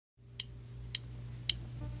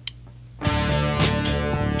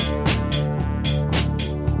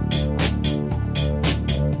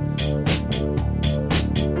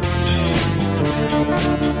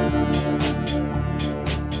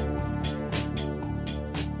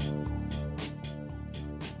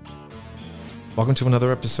Welcome to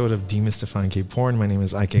another episode of Demystifying Gay Porn. My name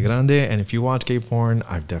is Ike Grande, and if you watch gay porn,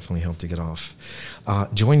 I've definitely helped to get off.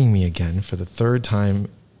 Joining me again for the third time,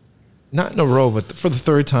 not in a row, but for the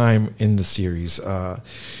third time in the series,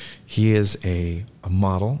 he is a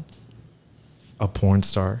model, a porn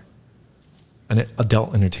star, an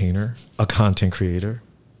adult entertainer, a content creator.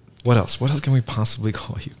 What else? What else can we possibly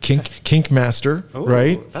call you? Kink master, Ooh,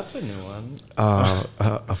 right? That's a new one.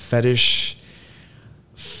 A fetish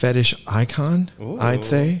icon, Ooh. I'd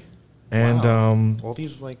say. And wow. All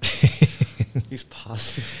these like these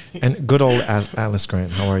positive and good old Alice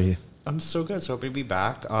Grant. How are you? I'm so good. So happy to be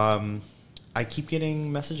back. I keep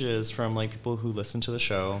getting messages from like people who listen to the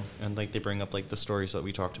show and like they bring up like the stories that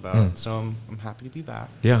we talked about. So I'm happy to be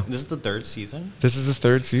back. Yeah. This is the third season. This is the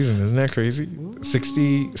third season. Isn't that crazy? Ooh.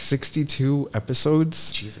 62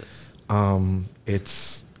 episodes. Jesus.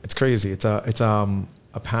 It's crazy. It's a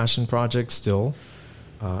passion project still.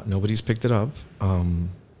 Nobody's picked it up.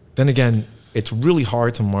 Then again, it's really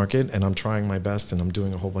hard to market, and I'm trying my best, and I'm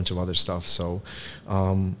doing a whole bunch of other stuff. So,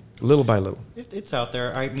 little by little, It's out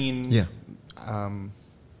there. I mean, yeah.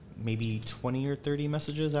 Maybe 20 or 30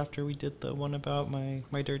 messages after we did the one about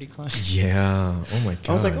my dirty client. Yeah. Oh my god.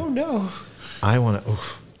 I was like, oh no. I want to.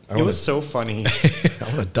 It was so funny. I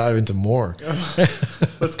want to dive into more.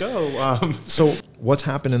 Let's go. So, what's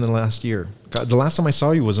happened in the last year? God, the last time I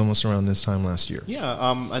saw you was almost around this time last year. Yeah.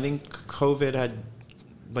 I think COVID had,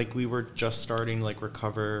 like, we were just starting to, like,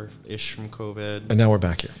 recover-ish from COVID. And now we're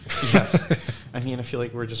back here. Yeah. I mean, I feel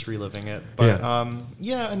like we're just reliving it. But,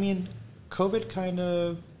 yeah, I mean, COVID kind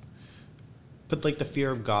of put, like, the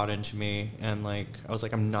fear of God into me. And, like, I was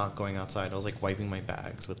like, I'm not going outside. I was, like, wiping my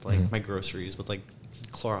bags with, like, my groceries with, like,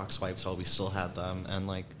 Clorox wipes while we still had them. And,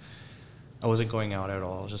 like, I wasn't going out at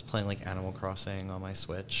all. I was just playing, like, Animal Crossing on my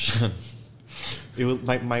Switch. It was,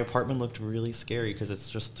 my apartment looked really scary because it's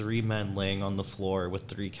just 3 men laying on the floor with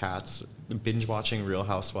 3 cats, binge watching Real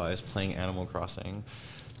Housewives, playing Animal Crossing.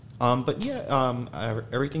 But yeah,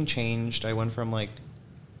 everything changed. I went from like,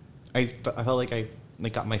 I felt like I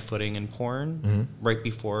like got my footing in porn right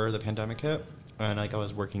before the pandemic hit, and like I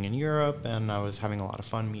was working in Europe and I was having a lot of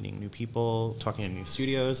fun meeting new people, talking to new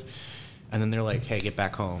studios, and then they're like, "Hey, get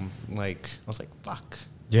back home." Like I was like, "Fuck."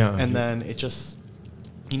 Yeah. And then it just.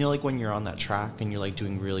 You know, like when you're on that track and you're like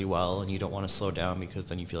doing really well and you don't want to slow down because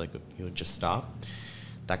then you feel like you would just stop.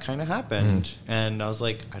 That kind of happened. And I was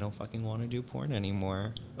like, I don't fucking want to do porn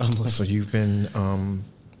anymore. Like, so you've been...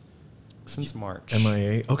 since March.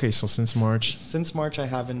 MIA? Okay, so since March. Since March I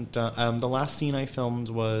haven't done... the last scene I filmed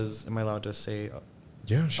was... Am I allowed to say...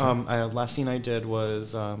 Yeah, sure. Last scene I did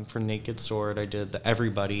was for Naked Sword. I did the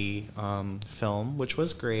Everybody film, which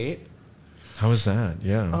was great. How was that?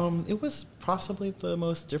 Yeah. It was possibly the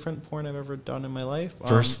most different porn I've ever done in my life.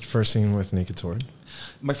 First scene with Naked Sword?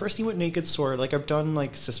 My first scene with Naked Sword, like I've done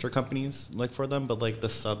like sister companies like for them, but like the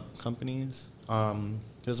sub companies.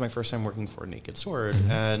 It was my first time working for Naked Sword,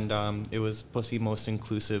 and it was supposed to be the most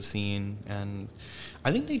inclusive scene, and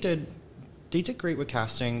I think they did great with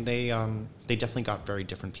casting. They definitely got very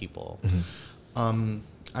different people.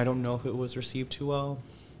 I don't know if it was received too well.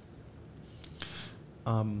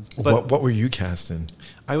 But what were you cast in?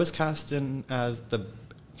 I was cast in as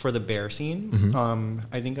for the bear scene.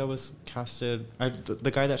 I think I was casted.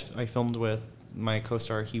 The guy that I filmed with, my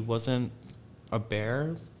co-star, he wasn't a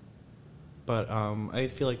bear, but I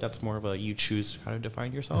feel like that's more of a you choose how to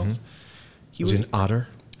define yourself. He was an otter.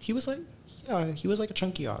 He was like, yeah, he was like a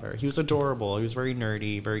chunky otter. He was adorable. He was very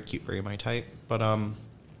nerdy, very cute, very my type. But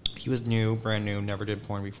he was brand new, never did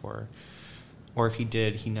porn before. Or if he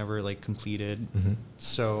did, he never like completed.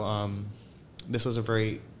 So this was a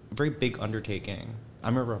very, very big undertaking. I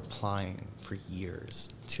remember applying for years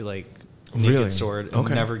to like Naked Sword and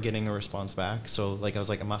never getting a response back. So like I was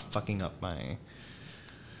like, I'm not fucking up my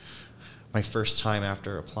first time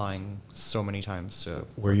after applying so many times. To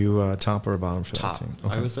were you top or bottom for top? That team?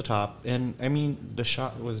 Okay. I was the top, and I mean the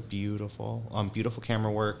shot was beautiful. Beautiful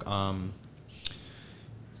camera work.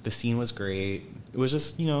 The scene was great. It was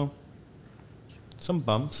just some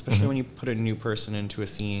bumps, especially when you put a new person into a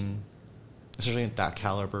scene, especially at that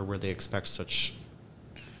caliber where they expect such.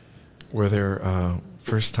 Were there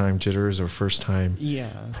first-time jitters or first-time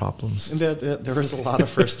problems? There was a lot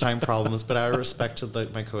of first-time problems, but out of respect to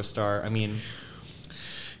my co-star, I mean,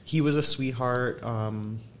 he was a sweetheart.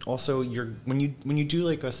 Also, when you do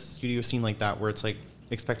like a studio scene like that where it's like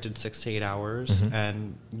expected 6 to 8 hours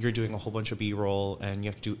and you're doing a whole bunch of B-roll and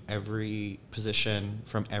you have to do every position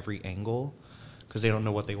from every angle, because they don't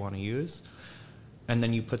know what they want to use. And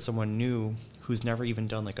then you put someone new who's never even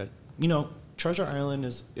done like Treasure Island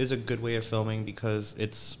is a good way of filming because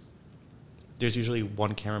there's usually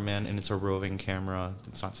one cameraman, and it's a roving camera.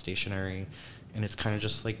 It's not stationary, and it's kind of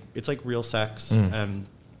just like, it's like real sex. And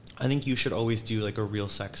I think you should always do like a real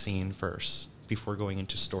sex scene first before going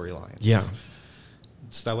into storylines. Yeah.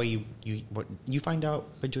 So that way what you find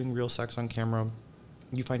out by doing real sex on camera,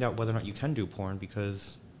 you find out whether or not you can do porn,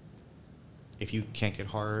 because if you can't get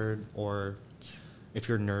hard, or if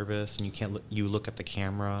you're nervous and you can't you look at the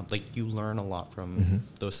camera, like you learn a lot from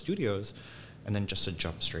those studios. And then just to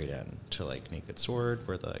jump straight in to like Naked Sword,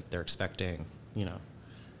 where they're expecting, you know,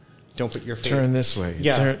 don't put your face, turn this way.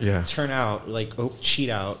 Yeah. Turn out, like,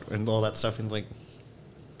 cheat out and all that stuff. And like,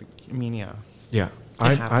 I mean, yeah. Yeah.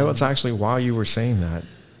 I was actually, while you were saying that,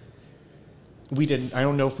 we didn't. I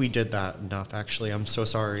don't know if we did that enough. Actually, I'm so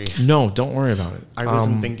sorry. No, don't worry about it. I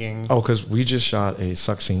wasn't thinking. Oh, because we just shot a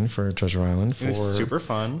suck scene for Treasure Island. It was super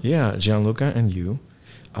fun. Yeah, Gianluca and you.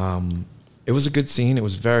 It was a good scene. It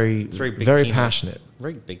was very passionate.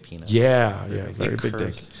 Very big penis. Yeah, very big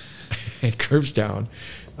dick. It curves down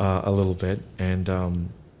a little bit, and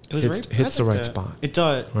it hits the right spot. It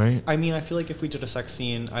does. Right? I mean, I feel like if we did a sex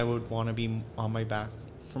scene, I would want to be on my back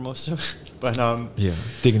for most of it. But yeah,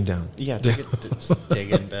 digging down. Yeah, just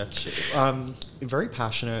digging, bitch. Very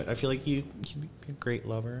passionate. I feel like you'd be a great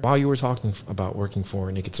lover. While you were talking about working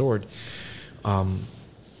for Naked Sword,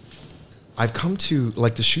 I've come to,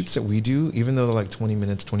 like, the shoots that we do, even though they're like 20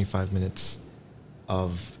 minutes, 25 minutes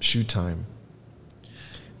of shoot time,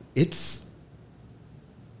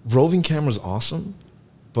 roving camera's awesome,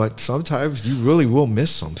 but sometimes you really will miss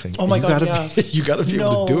something. Oh my God, yes. You gotta be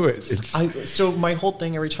able to do it. So my whole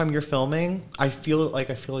thing, every time you're filming, I feel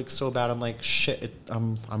like so bad. I'm like, shit,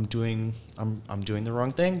 I'm doing the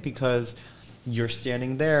wrong thing, because you're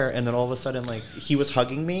standing there, and then all of a sudden, like, he was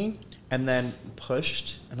hugging me, and then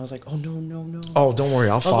pushed, and I was like, oh, no. Oh, don't worry,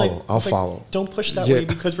 I'll follow. Don't push that way,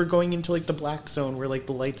 because we're going into, like, the black zone where, like,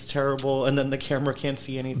 the light's terrible, and then the camera can't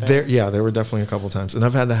see anything. There were definitely a couple of times. And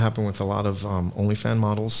I've had that happen with a lot of OnlyFans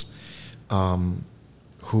models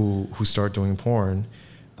who start doing porn.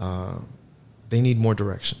 They need more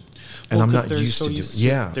direction. And I'm not used to doing it.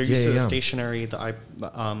 Yeah. They're used to the stationary, the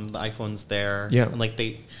iPhone's there. Yeah. And, like,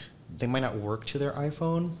 they might not work to their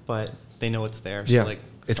iPhone, but they know it's there. So, yeah. like,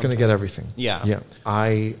 it's going to get everything. Yeah. Yeah.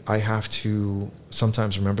 I have to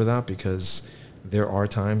sometimes remember that, because there are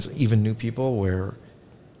times, even new people, where,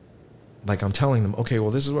 like, I'm telling them, okay,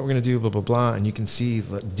 well, this is what we're going to do, blah, blah, blah. And you can see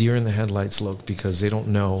the deer in the headlights look, because they don't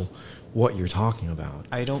know what you're talking about.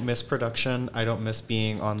 I don't miss production. I don't miss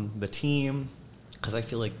being on the team, because I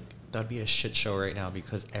feel like that'd be a shit show right now,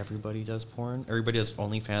 because everybody does porn. Everybody does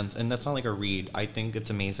OnlyFans, and that's not like a read. I think it's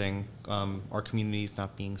amazing. Our community's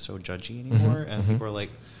not being so judgy anymore, and people are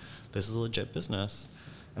like, this is a legit business.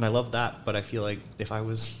 And I love that, but I feel like if I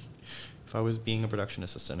was being a production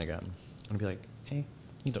assistant again, I'd be like, hey,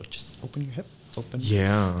 just open your hip, open.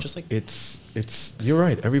 Yeah. Just like, it's you're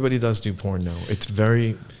right. Everybody does do porn now. It's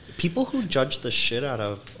very... People who judge the shit out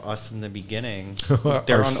of us in the beginning,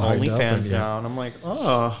 they're on OnlyFans now, and I'm like,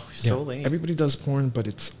 oh, so late. Everybody does porn, but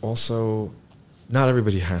it's also, not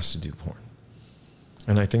everybody has to do porn.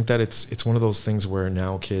 And I think that it's one of those things where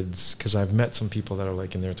now kids, because I've met some people that are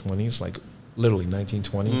like in their 20s, like literally 19,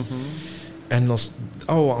 20, and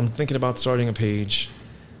they'll, I'm thinking about starting a page.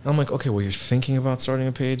 And I'm like, okay, well, you're thinking about starting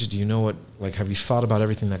a page. Do you know what, like, have you thought about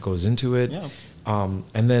everything that goes into it? Yeah.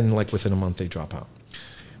 And then, like, within a month, they drop out.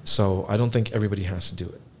 So I don't think everybody has to do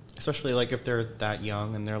it. Especially, like, if they're that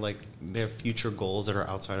young and they have future goals that are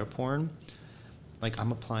outside of porn. Like,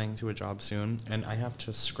 I'm applying to a job soon, and I have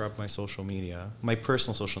to scrub my social media, my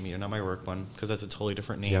personal social media, not my work one, because that's a totally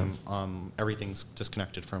different name. Yeah. Everything's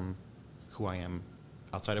disconnected from who I am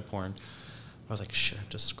outside of porn. I was like, shit, I have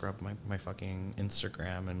to scrub my fucking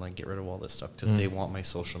Instagram and, like, get rid of all this stuff, because they want my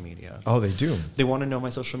social media. Oh, they do? They want to know my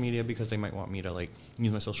social media, because they might want me to, like,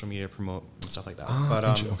 use my social media to promote and stuff like that. But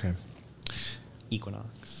okay.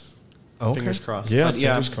 Equinox. Okay. Fingers crossed. Yeah, but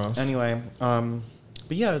fingers crossed. Anyway,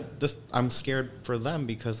 but yeah, I'm scared for them,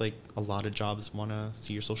 because, like, a lot of jobs want to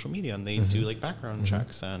see your social media, and they do, like, background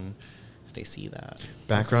checks, and if they see that.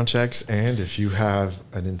 Background checks, and if you have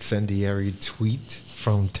an incendiary tweet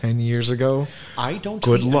from 10 years ago, I don't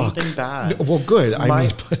tweet luck. Anything bad. No, well, good.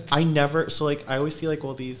 I never, so, like, I always see, like,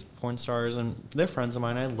 all these porn stars, and they're friends of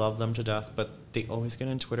mine. I love them to death, but they always get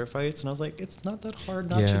in Twitter fights, and I was like, it's not that hard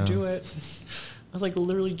not to do it. I was like,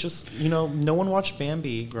 literally just, no one watched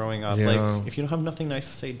Bambi growing up. Yeah. Like, if you don't have nothing nice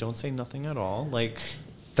to say, don't say nothing at all. Like,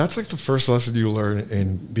 that's like the first lesson you learn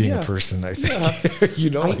in being a person, I think. Yeah. You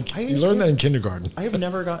learn that in kindergarten. I have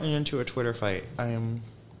never gotten into a Twitter fight. Am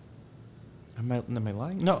I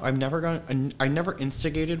lying? No, I never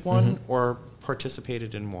instigated one or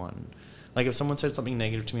participated in one. Like, if someone said something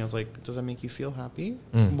negative to me, I was like, does that make you feel happy?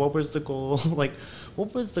 Mm. What was the goal? Like,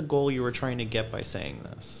 what was the goal you were trying to get by saying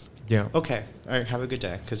this? Yeah. Okay. All right. Have a good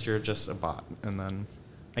day, because you're just a bot. And then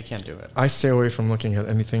I can't do it. I stay away from looking at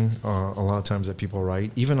anything a lot of times that people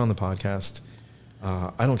write, even on the podcast.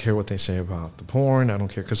 I don't care what they say about the porn. I don't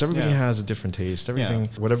care, because everybody has a different taste. Everything,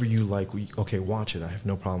 whatever you like, okay, watch it. I have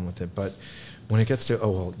no problem with it. But when it gets to,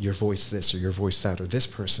 oh, well, your voice this or your voice that or this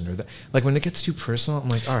person or that, like when it gets too personal, I'm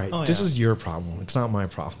like, all right, this is your problem. It's not my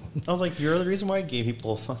problem. I was like, you're the reason why gay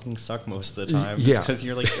people fucking suck most of the time. Yeah. Because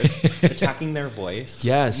you're like attacking their voice.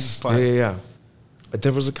 Yes. But Yeah.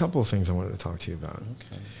 There was a couple of things I wanted to talk to you about.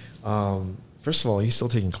 Okay. First of all, are you still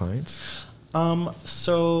taking clients?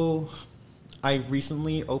 So I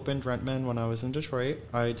recently opened Rentman when I was in Detroit.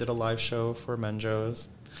 I did a live show for Menjo's,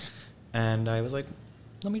 and I was like,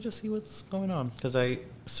 let me just see what's going on.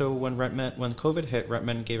 So when COVID hit,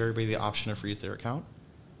 Rentman gave everybody the option to freeze their account,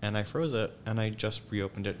 and I froze it, and I just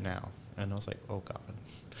reopened it now. And I was like, oh God,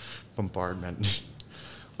 bombardment.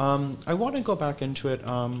 I want to go back into it.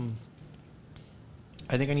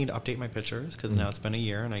 I think I need to update my pictures, because now it's been a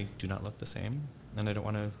year and I do not look the same, and I don't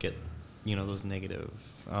want to get, those negative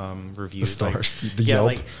reviews. The stars, like, the Yelp,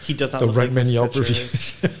 like he does not the look like Redman his Yelp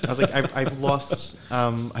pictures. reviews. I was like,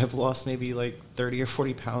 I've lost maybe like 30 or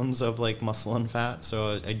 40 pounds of like muscle and fat,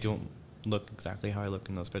 so I don't look exactly how I look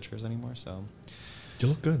in those pictures anymore. So you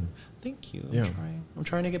look good. Thank you. Yeah. I'm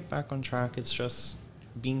trying to get back on track. It's just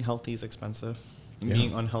being healthy is expensive. And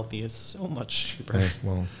being unhealthy is so much cheaper. Hey,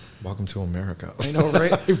 well, welcome to America. I know,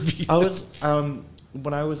 right? I was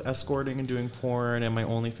when I was escorting and doing porn, and my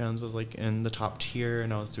OnlyFans was like in the top tier,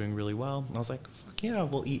 and I was doing really well. I was like, "Fuck yeah,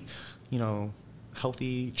 we'll eat,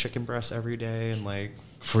 healthy chicken breasts every day, and like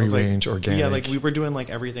free range, organic." Yeah, like we were doing like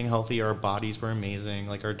everything healthy. Our bodies were amazing.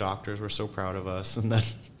 Like our doctors were so proud of us. And then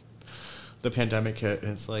the pandemic hit,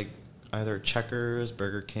 and it's like either Checkers,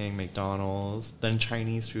 Burger King, McDonald's, then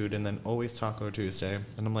Chinese food, and then always Taco Tuesday.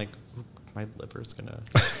 And I'm like, my liver's gonna.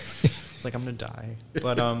 It's like I'm gonna die.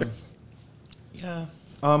 But yeah.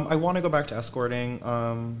 I want to go back to escorting.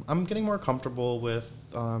 I'm getting more comfortable with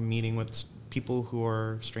meeting with people who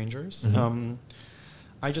are strangers. Mm-hmm.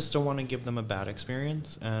 I just don't want to give them a bad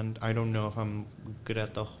experience, and I don't know if I'm good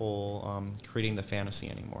at the whole creating the fantasy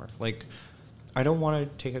anymore. Like, I don't want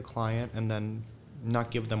to take a client and then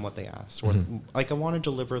not give them what they asked. Or like, I want to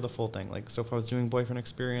deliver the full thing. Like, so if I was doing boyfriend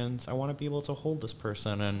experience, I want to be able to hold this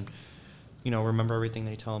person and, remember everything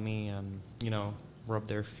they tell me, and, rub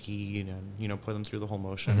their feet and, put them through the whole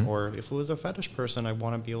motion. Or if it was a fetish person, I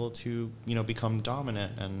want to be able to, become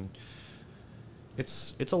dominant. And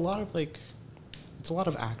it's a lot of like, it's a lot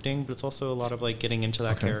of acting, but it's also a lot of like getting into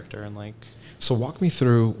that character and like. So walk me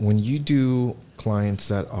through when you do clients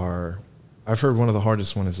that are, I've heard one of the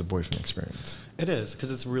hardest one is the boyfriend experience. It is,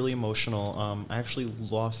 because it's really emotional. I actually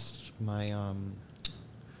lost my,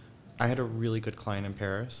 I had a really good client in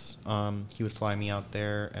Paris. He would fly me out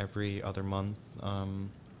there every other month.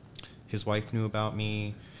 His wife knew about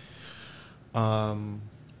me.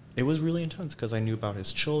 It was really intense because I knew about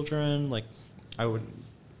his children. Like, I would,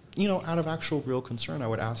 out of actual real concern, I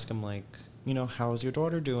would ask him, like, how's your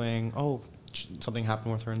daughter doing? Oh, something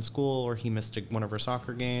happened with her in school, or he missed one of her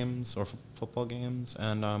soccer games or football games.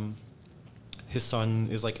 And his son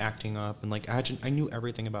is, like, acting up. And, like, I knew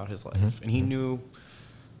everything about his life. And he knew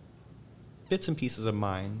bits and pieces of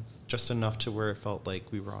mine, just enough to where it felt like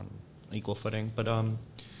we were on equal footing. But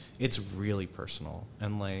it's really personal,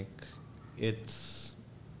 and like I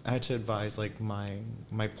had to advise like my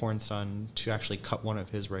porn son to actually cut one of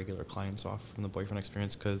his regular clients off from the boyfriend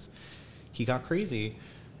experience, because he got crazy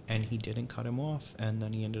and he didn't cut him off, and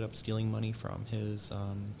then he ended up stealing money from his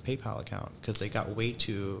PayPal account because they got way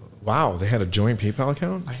too. Wow, they had a joint PayPal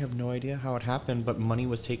account? I have no idea how it happened, but money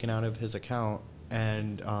was taken out of his account.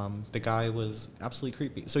 And the guy was absolutely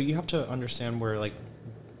creepy. So you have to understand where, like,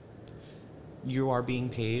 you are being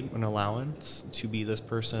paid an allowance to be this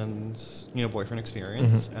person's, boyfriend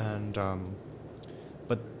experience, and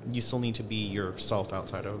but you still need to be yourself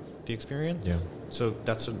outside of the experience. Yeah. So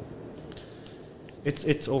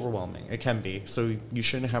it's overwhelming. It can be. So you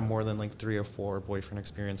shouldn't have more than like 3 or 4 boyfriend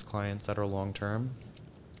experience clients that are long term,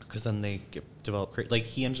 because then they develop like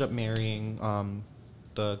he ended up marrying.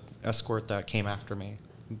 The escort that came after me,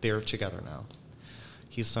 they're together now.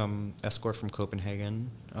 He's some escort from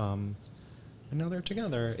Copenhagen, and now they're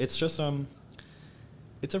together. It's just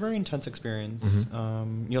it's a very intense experience.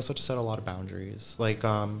 You also have to set a lot of boundaries. Like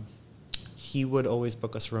he would always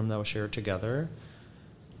book us a room that was shared together,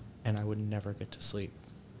 and I would never get to sleep.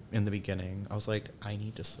 In the beginning, I was like, I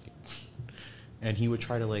need to sleep, and he would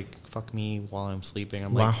try to like fuck me while I'm sleeping.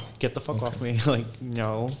 I'm like, get the fuck off me, like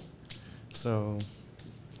no. So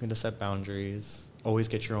I'm going to set boundaries. Always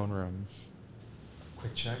get your own room.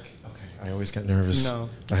 Quick check. Okay. I always get nervous. No.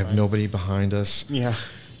 I have nobody behind us. Yeah.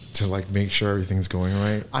 To like make sure everything's going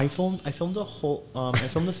right. I filmed a whole I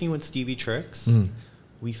filmed the scene with Stevie Tricks.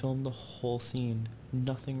 We filmed the whole scene.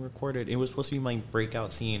 Nothing recorded. It was supposed to be my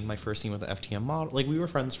breakout scene, my first scene with the FTM model. Like, we were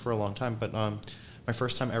friends for a long time, but my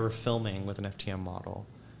first time ever filming with an FTM model,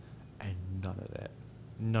 and none of it.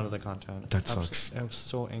 None of the content. That sucks. I was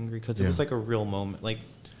so angry because it was like a real moment. Like,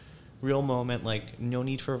 no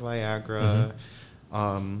need for Viagra.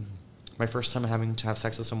 My first time having to have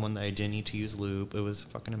sex with someone that I didn't need to use lube. It was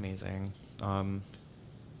fucking amazing.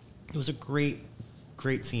 It was a great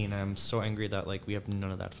scene. I'm so angry that like we have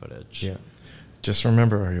none of that footage. Yeah. Just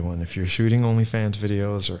remember, everyone, if you're shooting OnlyFans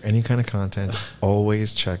videos or any kind of content,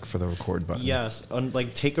 always check for the record button. Yes,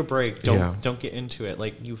 like take a break. Don't get into it.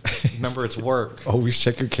 Like, you remember, it's work. Always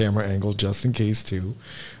check your camera angle just in case too.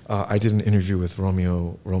 I did an interview with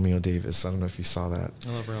Romeo Davis. I don't know if you saw that. I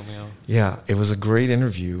love Romeo. Yeah, it was a great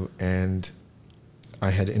interview, and I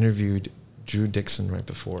had interviewed Drew Dixon right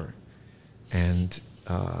before, and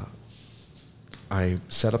I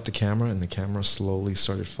set up the camera, and the camera slowly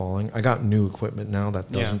started falling. I got new equipment now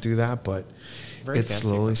that doesn't do that, but it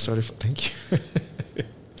slowly started. Thank you.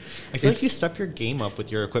 I feel like you step your game up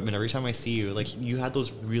with your equipment every time I see you. Like, you had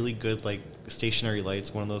those really good like stationary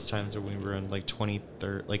lights. One of those times where we were in like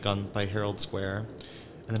 23rd, like by Herald Square,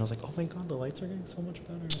 and then I was like, oh my god, the lights are getting so much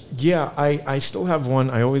better. Yeah, I still have one.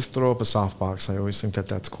 I always throw up a softbox. I always think that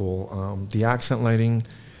that's cool. The accent lighting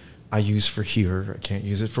I use for here. I can't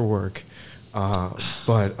use it for work.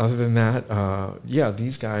 But other than that, yeah,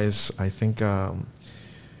 these guys, I think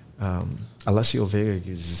Alessio Vega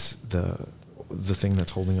uses the thing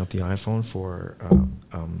that's holding up the iPhone for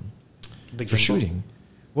shooting.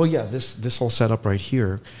 Well, yeah, this whole setup right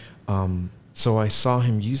here. So I saw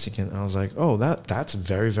him using it, and I was like, oh, that's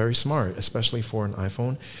very, very smart, especially for an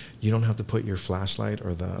iPhone. You don't have to put your flashlight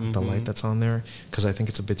or the light that's on there, because I think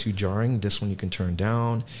it's a bit too jarring. This one you can turn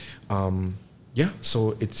down. Yeah,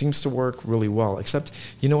 so it seems to work really well, except,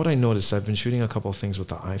 you know what I noticed? I've been shooting a couple of things with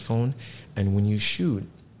the iPhone, and when you shoot,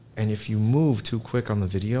 and if you move too quick on the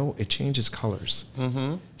video, it changes colors.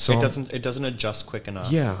 So it doesn't adjust quick enough.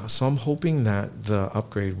 Yeah, so I'm hoping that the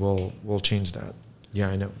upgrade will change that. Yeah,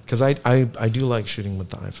 I know, because I do like shooting with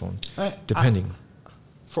the iPhone, depending.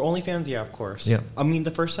 For OnlyFans, yeah, of course. Yeah. I mean,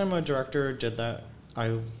 the first time a director did that,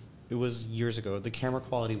 it was years ago. The camera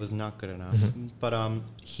quality was not good enough, but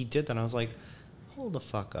he did that, and I was like, hold the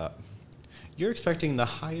fuck up. You're expecting the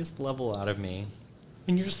highest level out of me,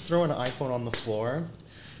 and you're just throwing an iPhone on the floor,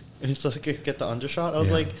 and it's like, get the undershot. I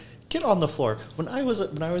was like, get on the floor. When I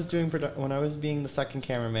was being the second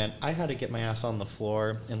cameraman, I had to get my ass on the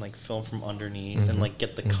floor and like film from underneath and like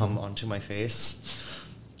get the cum onto my face.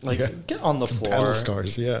 Like, get on the floor. Battle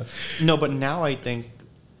scars, yeah. No, but now I think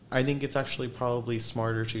it's actually probably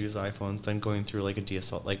smarter to use iPhones than going through like a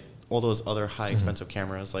DSLR, like all those other high expensive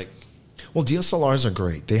cameras. Like, well, DSLRs are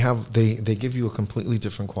great. They give you a completely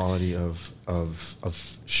different quality of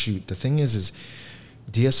shoot. The thing is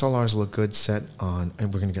DSLRs look good set on,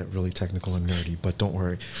 and we're going to get really technical and nerdy, but don't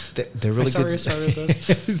worry. They're really good. I started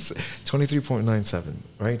this. It's 23.97,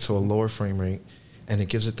 right? So a lower frame rate, and it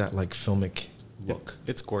gives it that like filmic look.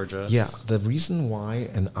 It's gorgeous. Yeah. The reason why,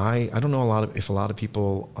 and I don't know if a lot of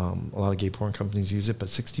people, a lot of gay porn companies use it, but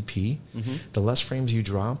 60p, the less frames you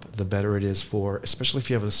drop, the better it is for, especially if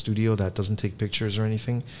you have a studio that doesn't take pictures or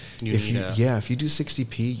anything. If you do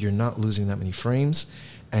 60p, you're not losing that many frames,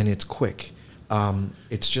 and it's quick.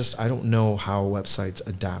 It's just, I don't know how websites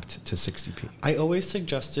adapt to 60p. I always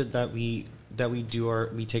suggested that we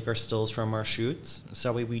take our stills from our shoots, so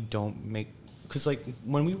that way we don't make, because like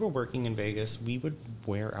when we were working in Vegas, we would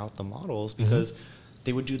wear out the models because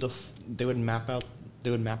they would map out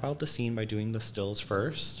the scene by doing the stills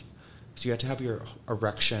first. So you have to have your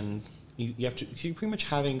erection. You're pretty much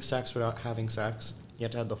having sex without having sex. You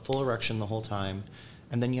have to have the full erection the whole time,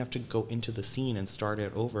 and then you have to go into the scene and start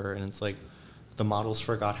it over. And it's like, the models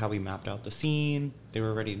forgot how we mapped out the scene. They were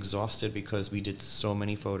already exhausted because we did so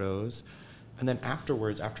many photos. And then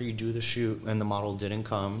afterwards, after you do the shoot and the model didn't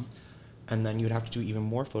come, and then you'd have to do even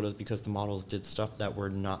more photos because the models did stuff that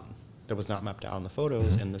was not mapped out on the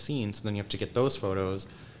photos and the scene. So then you have to get those photos.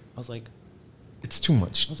 I was like, it's too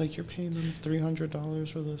much. I was like, you're paying them $300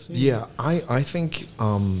 for this scene? Yeah, I think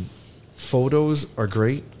photos are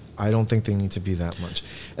great. I don't think they need to be that much,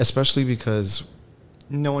 especially because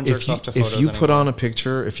no one jerks off to photos if you put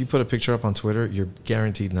anymore. If you put a picture up on Twitter, you're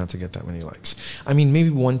guaranteed not to get that many likes. I mean, maybe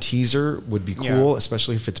one teaser would be cool,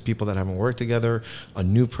 especially if it's people that haven't worked together, a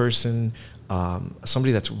new person,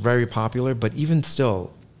 somebody that's very popular. But even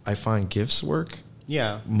still, I find GIFs work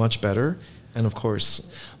Yeah. much better. And of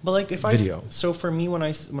course, but like if video. So for me, when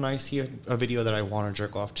I see a video that I want to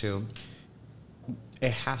jerk off to,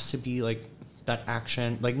 it has to be like that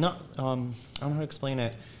action, like not, I don't know how to explain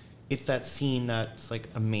it. It's that scene that's like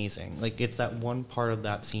amazing. Like it's that one part of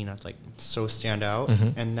that scene that's like so stand out,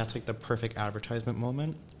 and that's like the perfect advertisement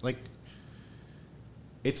moment. Like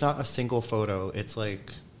it's not a single photo. It's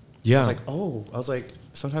like, yeah. It's like, oh, I was like,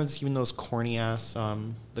 sometimes it's even those corny ass,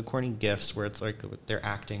 the corny GIFs where it's like they're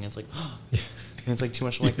acting. And it's like, and it's like too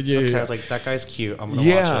much. I'm like, okay, I was like, that guy's cute. I'm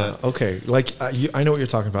gonna watch it. Okay. Like I know what you're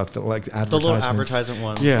talking about. Like advertisements. The little advertisement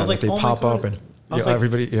ones. Yeah. I was like, they pop up and like,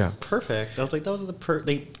 everybody. Yeah. Perfect. I was like, that was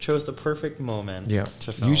they chose the perfect moment. Yeah.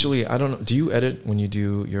 To film. Usually, I don't know. Do you edit when you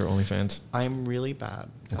do your OnlyFans? I'm really bad.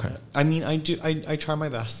 Okay. I mean, I do. I try my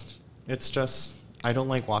best. It's just I don't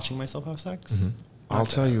like watching myself have sex. I'll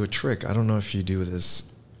tell you a trick. I don't know if you do this,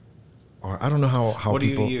 or I don't know how what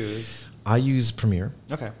people. What do you use? I use Premiere.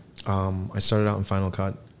 Okay. I started out in Final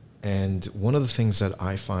Cut, and one of the things that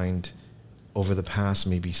I find over the past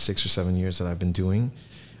maybe 6 or 7 years that I've been doing,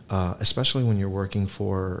 especially when you're working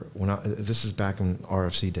for this is back in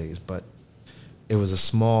RFC days, but it was a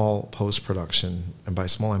small post production, and by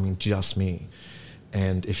small I mean just me.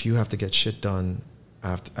 And if you have to get shit done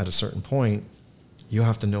at a certain point, you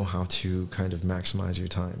have to know how to kind of maximize your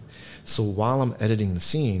time. So while I'm editing the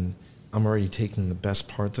scene, I'm already taking the best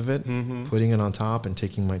parts of it, putting it on top, and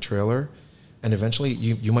taking my trailer. And eventually,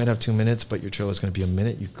 you might have 2 minutes, but your trailer is going to be a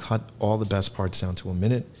minute. You cut all the best parts down to a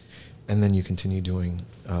minute, and then you continue doing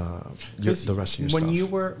the rest of your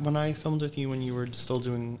stuff. When I filmed with you, when you were still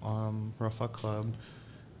doing Raw Fuck Club,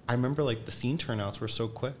 I remember like the scene turnouts were so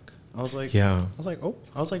quick. I was like,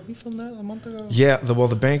 we filmed that a month ago. Yeah, the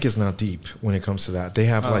bank is not deep when it comes to that. They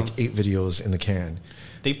have like 8 videos in the can.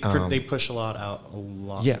 They push a lot out, a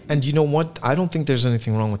lot. Yeah, and you know what? I don't think there's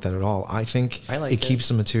anything wrong with that at all. I think it keeps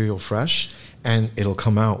the material fresh, and it'll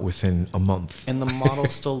come out within a month. And the model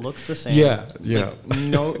still looks the same. Yeah. Like,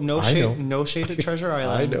 no shade at Treasure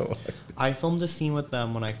Island. I know. I filmed a scene with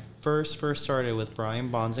them when I first started with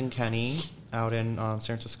Brian Bonds and Kenny out in San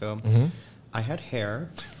Francisco. I had hair.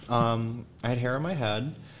 I had hair on my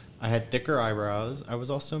head. I had thicker eyebrows. I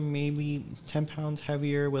was also maybe 10 pounds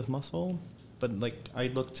heavier with muscle, but like I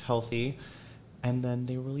looked healthy. And then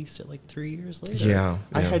they released it like 3 years later. Yeah.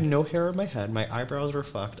 I had no hair on my head. My eyebrows were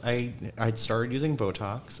fucked. I'd started using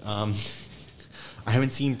Botox. I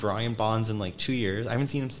haven't seen Brian Bonds in like 2 years. I haven't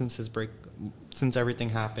seen him since everything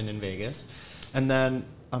happened in Vegas. And then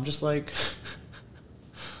I'm just like,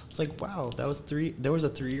 it's like, wow, there was a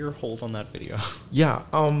 3-year hold on that video. Yeah.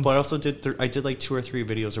 But I also did like 2 or 3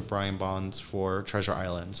 videos of Brian Bonds for Treasure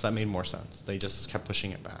Island. So that made more sense. They just kept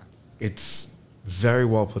pushing it back. It's very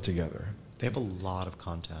well put together. They have a lot of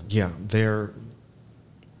content. Yeah,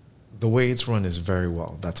 the way it's run is very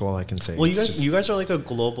well. That's all I can say. Well, you guys are like a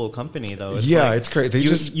global company, though. It's great.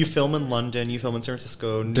 You film in London, you film in San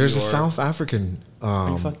Francisco, New There's York. a South African.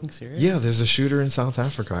 Are you fucking serious? Yeah, there's a shooter in South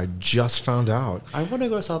Africa. I just found out. I want to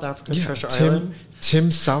go to South Africa, Treasure Island.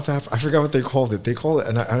 Tim South Africa. I forgot what they called it.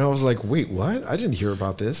 And I was like, wait, what? I didn't hear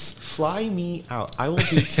about this. Fly me out. I will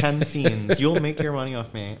do 10 scenes. You'll make your money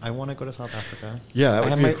off me. I want to go to South Africa. Yeah, that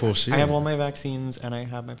would be a cool shoot. I have all my vaccines and I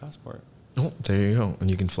have my passport. Oh, there you go. And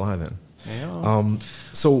you can fly then. Yeah.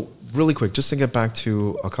 So really quick, just to get back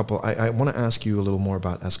to a couple, I want to ask you a little more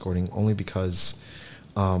about escorting, only because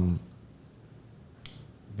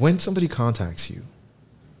when somebody contacts you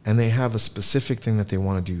and they have a specific thing that they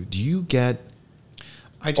want to do you get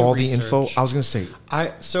all the info? I was going to say.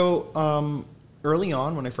 Early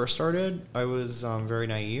on when I first started, I was very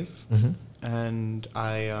naive, and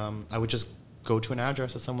I would just go to an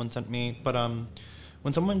address that someone sent me. But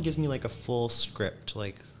when someone gives me like a full script,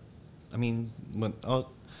 like, I mean, not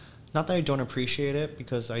that I don't appreciate it,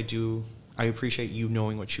 because I appreciate you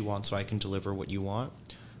knowing what you want so I can deliver what you want.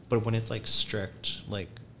 But when it's like strict, like,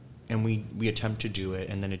 and we attempt to do it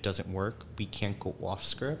and then it doesn't work, we can't go off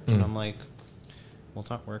script. And I'm like, well, it's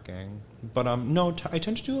not working. But I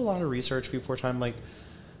tend to do a lot of research before time. Like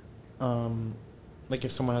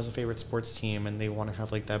if someone has a favorite sports team and they want to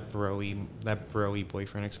have like that broy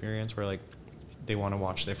boyfriend experience where like they want to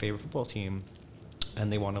watch their favorite football team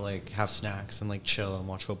and they want to like have snacks and like chill and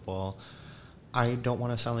watch football, I don't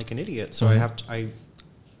want to sound like an idiot. So I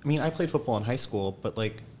played football in high school, but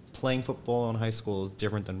like playing football in high school is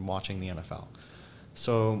different than watching the NFL.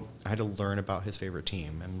 So I had to learn about his favorite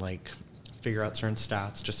team and like figure out certain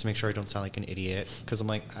stats just to make sure I don't sound like an idiot. Because I'm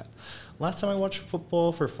like, last time I watched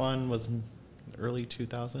football for fun was early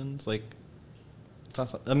 2000s. Like,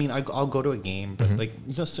 I'll go to a game, but like,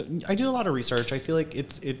 so I do a lot of research. I feel like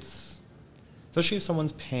it's especially if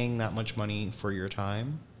someone's paying that much money for your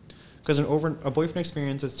time. Because a boyfriend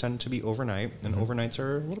experiences tend to be overnight, and overnights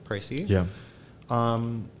are a little pricey. Yeah.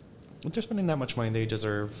 If they're spending that much money, they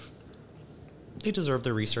deserve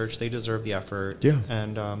the research, they deserve the effort. Yeah.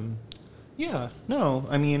 And I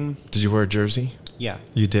mean, Did you wear a jersey? Yeah.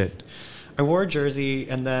 You did. I wore a jersey,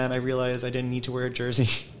 and then I realized I didn't need to wear a jersey.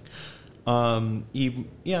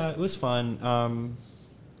 It was fun.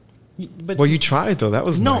 But well, you tried though. That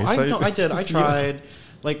was nice. I did. I tried.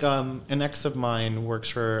 Like, an ex of mine works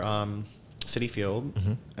for Citi Field,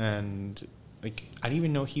 and like I didn't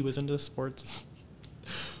even know he was into sports.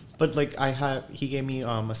 But like he gave me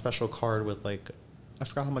a special card with like, I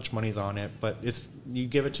forgot how much money's on it, but you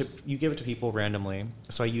give it to people randomly.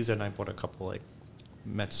 So I used it and I bought a couple like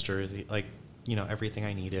Mets jersey, like, you know, everything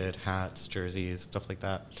I needed, hats, jerseys, stuff like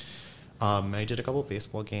that. I did a couple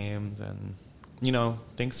baseball games, and you know,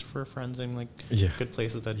 thanks for friends in like good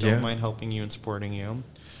places that don't mind helping you and supporting you.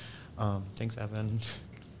 Thanks, Evan.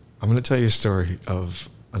 I'm going to tell you a story of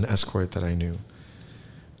an escort that I knew.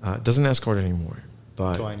 Doesn't escort anymore.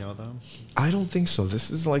 But do I know them? I don't think so. This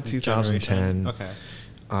is like 2010. Okay.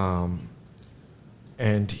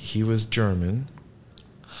 And he was German.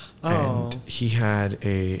 Oh. And he had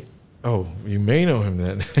you may know him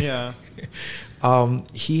then. Yeah.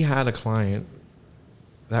 He had a client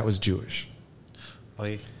that was Jewish.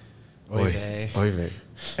 Oy vey.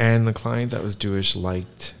 And the client that was Jewish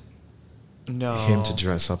liked him to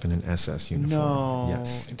dress up in an SS uniform. No.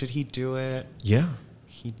 Yes. Did he do it? Yeah.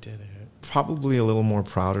 He did it. Probably a little more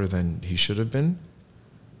prouder than he should have been.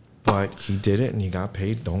 But he did it and he got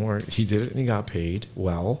paid. Don't worry. He did it and he got paid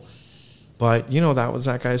well. But, you know, that was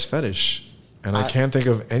that guy's fetish. And I can't think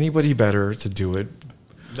of anybody better to do it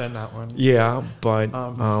than that one. Yeah, but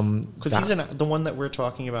because he's the one that we're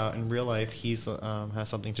talking about in real life. He's has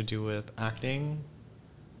something to do with acting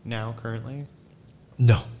now, currently.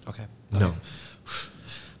 No. Okay. No.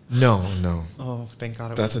 No. Oh, thank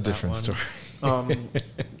God. That's a different story.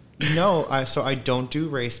 No, so I don't do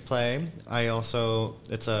race play.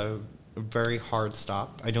 It's a very hard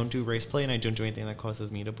stop. I don't do race play, and I don't do anything that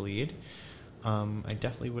causes me to bleed. I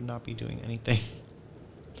definitely would not be doing anything.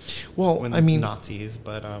 Well, I mean, Nazis,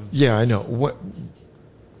 but yeah, I know.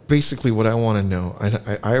 Basically, what I want to know,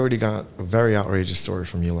 I already got a very outrageous story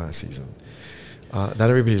from you last season that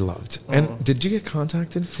everybody loved. And did you get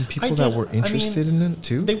contacted from people that were interested in it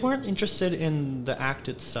too? They weren't interested in the act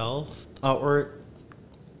itself, or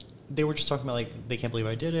they were just talking about like they can't believe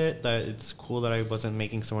I did it. That it's cool that I wasn't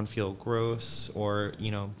making someone feel gross, or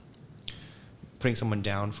you know, putting someone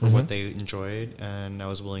down for what they enjoyed, and I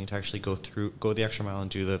was willing to actually go the extra mile and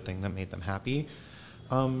do the thing that made them happy.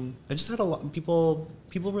 I just had a lot of people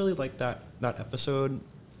really liked that episode.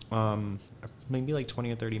 Maybe like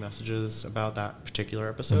 20 or 30 messages about that particular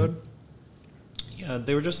episode. Yeah,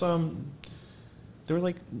 they were just they were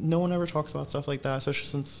like, no one ever talks about stuff like that, especially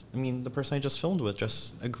since, I mean, the person I just filmed with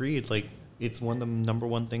just agreed, like, it's one of the number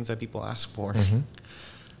one things that people ask for,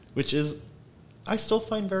 which is, I still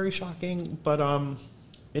find very shocking, but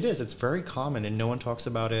it's very common, and no one talks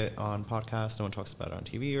about it on podcasts, no one talks about it on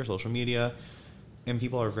TV or social media, and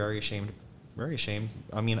people are very ashamed.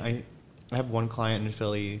 I mean, I have one client in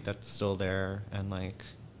Philly that's still there, and like,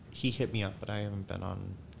 he hit me up, but I haven't been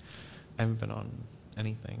on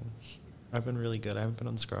anything. I've been really good. I haven't been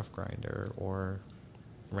on Scruff Grindr or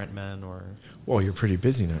Rentmen or. Well, you're pretty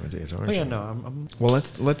busy nowadays, aren't you? Oh yeah, no, I'm. Well,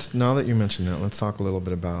 let's now that you mentioned that, let's talk a little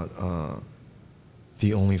bit about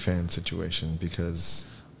the OnlyFans situation, because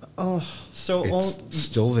it's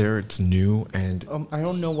still there. It's new, and I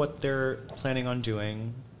don't know what they're planning on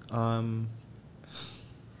doing. OnlyFans.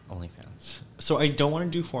 So I don't want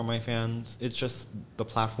to do for my fans. It's just the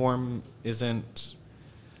platform isn't.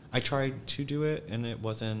 I tried to do it and it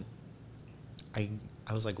wasn't. I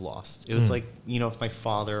was like lost. It was like, you know, if my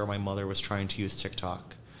father or my mother was trying to use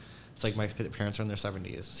TikTok. It's like my parents are in their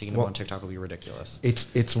 70s. Seeing them on TikTok would be ridiculous.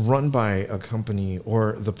 It's run by a company,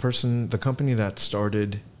 or the company that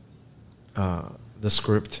started the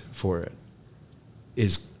script for it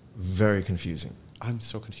is very confusing. I'm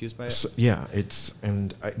so confused by it. So, yeah,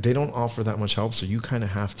 they don't offer that much help, so you kind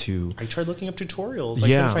of have to. I tried looking up tutorials. I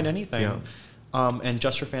couldn't find anything. Yeah. And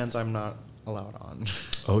Just for Fans, I'm not allowed on.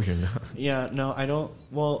 Oh, you're not? Yeah, no, I don't.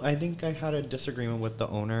 Well, I think I had a disagreement with the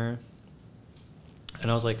owner, and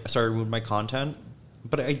I was like, I started removing my content,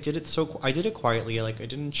 but I did it quietly. Like, I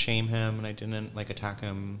didn't shame him, and I didn't like attack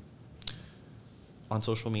him on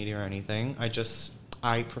social media or anything.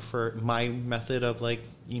 I prefer my method of like,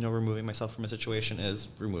 you know, removing myself from a situation is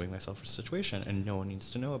removing myself from a situation, and no one needs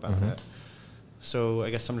to know about it. So I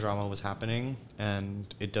guess some drama was happening,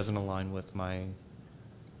 and it doesn't align with my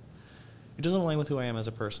it doesn't align with who I am as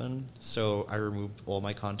a person. So I removed all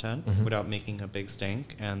my content without making a big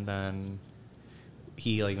stink. And then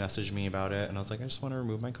he like messaged me about it, and I was like, I just want to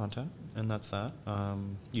remove my content, and that's that.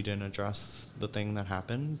 You didn't address the thing that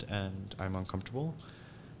happened, and I'm uncomfortable.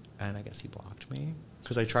 And I guess he blocked me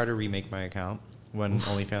because I tried to remake my account when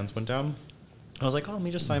OnlyFans went down. I was like, oh, let me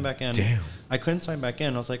just sign back in. Damn. I couldn't sign back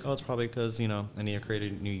in. I was like, oh, it's probably because, you know, I need to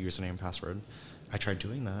create a new username and password. I tried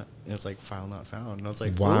doing that. And it's like, file not found. And I was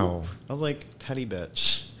like, wow. Ooh. I was like, petty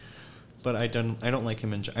bitch. But I don't like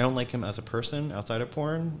him. I don't like him as a person outside of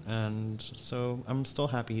porn. And so I'm still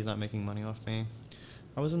happy he's not making money off me.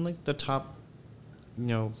 I was in like the top, you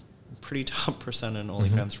know, pretty top percent in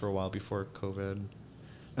OnlyFans for a while before COVID.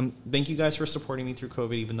 Thank you guys for supporting me through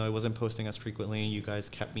COVID, even though I wasn't posting as frequently. You guys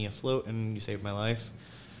kept me afloat, and you saved my life.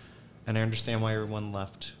 And I understand why everyone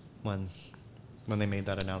left when they made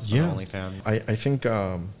that announcement on OnlyFans. I think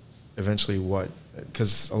eventually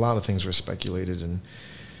because a lot of things were speculated, and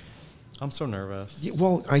I'm so nervous. Yeah,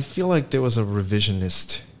 well, I feel like there was a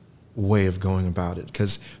revisionist way of going about it,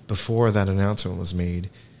 because before that announcement was made,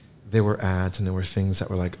 there were ads and there were things that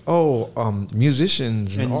were like,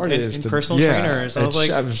 musicians and artists and personal trainers. I was like,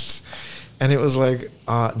 chefs. And it was like,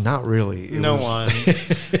 not really. No one.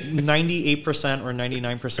 98% or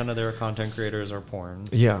 99% of their content creators are porn.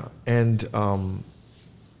 Yeah, and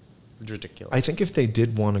ridiculous. I think if they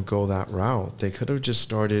did want to go that route, they could have just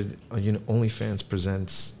started, OnlyFans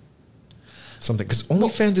presents something, because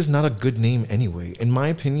OnlyFans is not a good name anyway. In my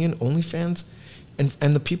opinion, OnlyFans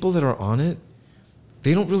and the people that are on it,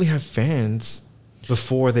 they don't really have fans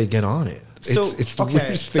before they get on it. It's the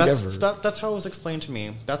weirdest thing ever. That's how it was explained to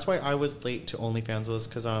me. That's why I was late to OnlyFans, was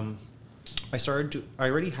because I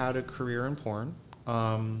already had a career in porn,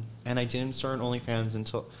 and I didn't start on OnlyFans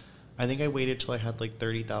until, I think I waited till I had like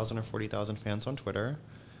 30,000 or 40,000 fans on Twitter.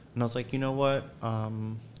 And I was like, you know what?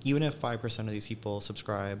 Even if 5% of these people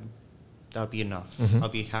subscribe, that would be enough. I'll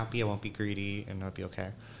be happy, I won't be greedy, and I'll be okay.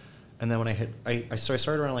 And then when I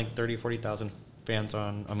started around like 30, 40,000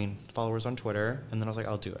 followers on Twitter, and then I was like,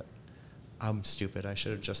 I'll do it. I'm stupid. I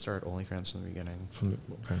should have just started OnlyFans from the beginning.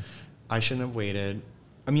 Okay. I shouldn't have waited.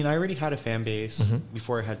 I mean, I already had a fan base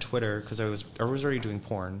before I had Twitter, because I was already doing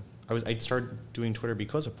porn. I started doing Twitter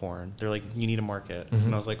because of porn. They're like, you need a market.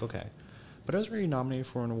 And I was like, okay. But I was already nominated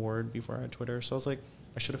for an award before I had Twitter, so I was like,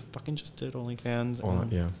 I should have fucking just did OnlyFans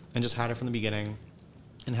and just had it from the beginning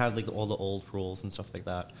and had like all the old rules and stuff like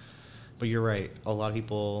that. But you're right. A lot of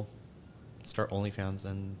people start OnlyFans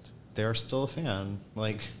and they're still a fan.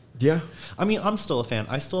 Like, yeah. I mean, I'm still a fan.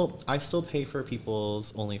 I still pay for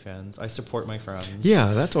people's OnlyFans. I support my friends.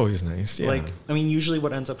 Yeah, that's always nice. Yeah. Like, I mean, usually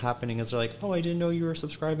what ends up happening is they're like, oh, I didn't know you were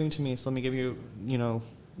subscribing to me, so let me give you,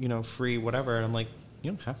 free whatever. And I'm like,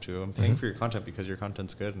 you don't have to. I'm paying for your content because your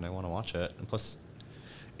content's good and I want to watch it. And plus,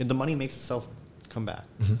 the money makes itself come back.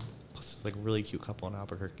 Plus, it's like a really cute couple in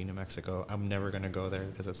Albuquerque, New Mexico. I'm never going to go there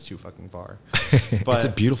because it's too fucking far. But it's a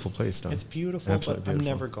beautiful place, though. It's beautiful, Absolutely but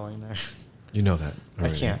beautiful. I'm never going there. You know that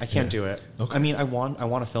already. I can't do it. Okay. I mean, I want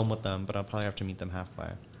to film with them, but I'll probably have to meet them halfway.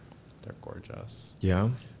 They're gorgeous. Yeah?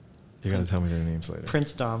 You're going to tell me their names later.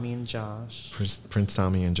 Prince Dami and Josh. Prince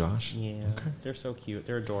Tommy and Josh? Yeah. Okay. They're so cute.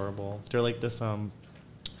 They're adorable. They're like this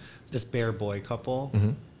bear boy couple.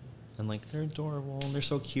 And like, they're adorable and they're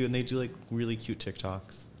so cute, and they do like really cute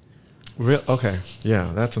TikToks. Okay.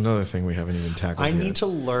 Yeah, that's another thing we haven't even tackled yet. need to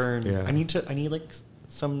learn. Yeah. I need like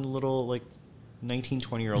some little like 19,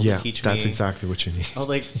 20-year-old to teach me. Yeah, that's exactly what you need. I was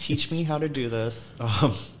like, teach me how to do this.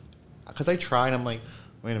 Because I tried. I'm like,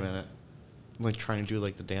 wait a minute. I'm like trying to do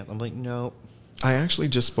like the dance. I'm like, no. I actually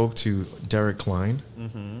just spoke to Derek Klein.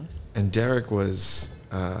 And Derek was,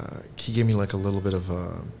 he gave me like a little bit of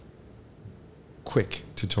a quick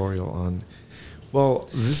tutorial on, well,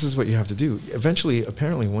 this is what you have to do. Eventually,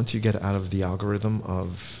 apparently, once you get out of the algorithm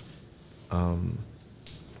of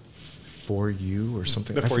For You or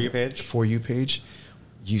something. The For You page? For You page,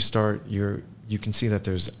 you can see that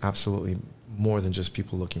there's absolutely more than just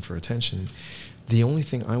people looking for attention. The only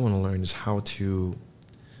thing I want to learn is how to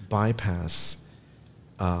bypass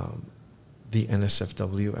the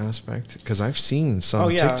NSFW aspect, because I've seen some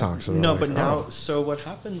TikToks. That no, like, but now, so what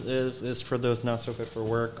happens is for those not so fit for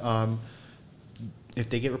work, if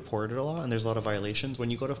they get reported a lot and there's a lot of violations, when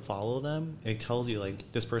you go to follow them, it tells you like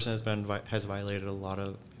this person has violated a lot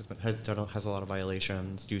of has a lot of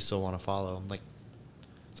violations. Do you still want to follow? I'm like,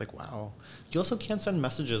 it's like, wow. You also can't send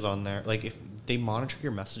messages on there. Like if they monitor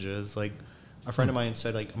your messages, like a friend of mine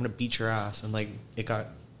said like, I'm gonna beat your ass, and like it got.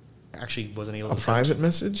 Actually wasn't able to a private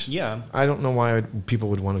message. Yeah, I don't know why people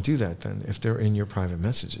would want to do that then if they're in your private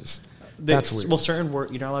messages. That's weird. Well, certain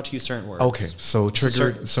words, you're not allowed to use certain words. Okay, so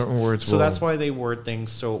triggered certain words. So that's why they word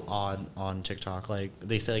things so odd on TikTok. Like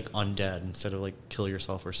they say like undead instead of like kill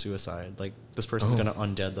yourself or suicide. Like this person's gonna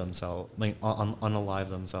undead themselves, like unalive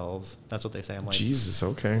themselves. That's what they say. I'm like, Jesus.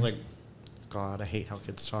 Okay. I was like, God, I hate how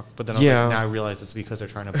kids talk. But then I was like, now I realize it's because they're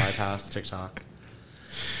trying to bypass TikTok.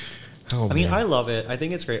 Oh, I mean, I love it. I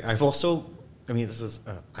think it's great. I've also, I mean, this is,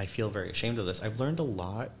 I feel very ashamed of this. I've learned a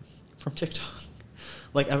lot from TikTok.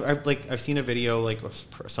 Like, I've seen a video, like, of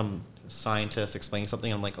some scientist explaining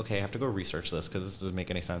something. I'm like, okay, I have to go research this because this doesn't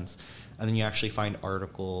make any sense. And then you actually find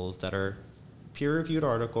articles that are peer-reviewed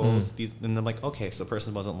articles. And I'm like, okay, so the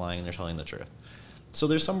person wasn't lying. They're telling the truth. So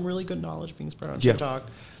there's some really good knowledge being spread on TikTok.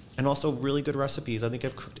 And also really good recipes. I think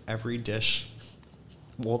I've cooked every dish.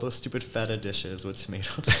 All those stupid feta dishes with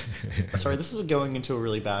tomatoes. Sorry, this is going into a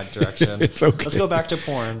really bad direction. It's okay. Let's go back to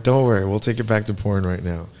porn. Don't worry, we'll take it back to porn right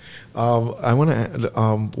now. I want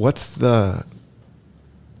to. What's the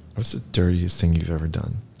dirtiest thing you've ever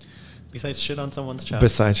done? Besides shit on someone's chest.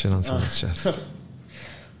 Besides shit on someone's chest.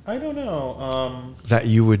 I don't know. That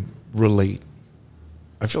you would relate.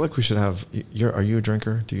 I feel like we should have. Are you a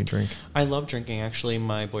drinker? Do you drink? I love drinking. Actually,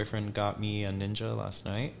 my boyfriend got me a Ninja last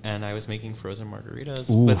night, and I was making frozen margaritas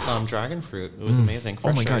with dragon fruit. It was amazing.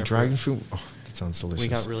 Oh my god, dragon fruit! Oh, that sounds delicious. We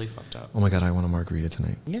got really fucked up. Oh my god, I want a margarita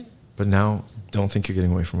tonight. Yeah. But now, don't think you're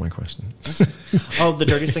getting away from my question. Oh, the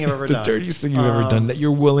dirtiest thing I've ever done. The dirtiest thing you've ever done that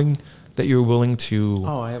you're willing to.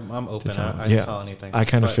 Oh, I'm open. I don't tell anything. I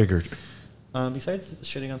kind of figured. Besides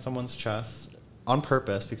shitting on someone's chest on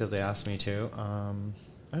purpose because they asked me to.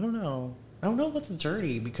 I don't know. I don't know what's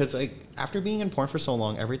dirty because like after being in porn for so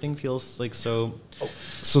long, everything feels like so.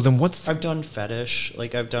 So then what's? I've done fetish.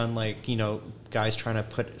 Like I've done like guys trying to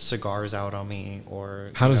put cigars out on me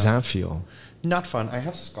or. How does that feel? Not fun. I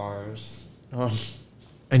have scars.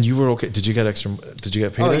 And you were okay? Did you get extra? Did you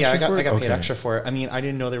get paid? Oh yeah, I got paid extra for it. I mean, I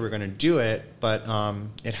didn't know they were going to do it, but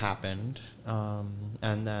it happened.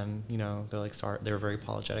 And then they're like sorry. They were very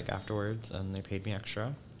apologetic afterwards, and they paid me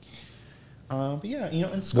extra. But yeah,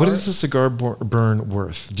 and scars. What is a cigar burn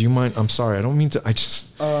worth? Do you mind? I'm sorry, I don't mean to. I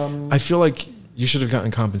just. I feel like you should have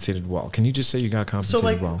gotten compensated well. Can you just say you got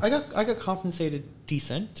compensated well? I got compensated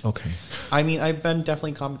decent. Okay. I mean, I've been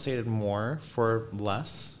definitely compensated more for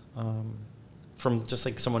less. From just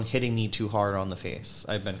like someone hitting me too hard on the face,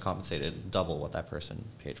 I've been compensated double what that person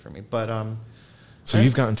paid for me. But so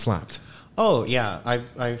you've gotten slapped. Oh yeah,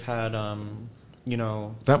 I've had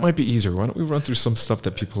That might be easier. Why don't we run through some stuff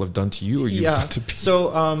that people have done to you or you've done to people?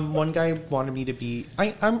 So one guy wanted me to be.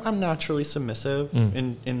 I'm naturally submissive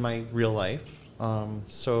in my real life.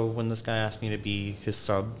 So when this guy asked me to be his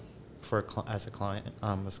sub as a client,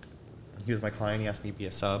 he was my client. He asked me to be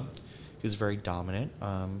a sub. He was very dominant,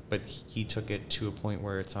 but he took it to a point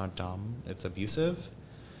where it's not dumb, it's abusive.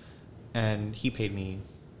 And he paid me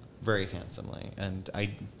very handsomely. And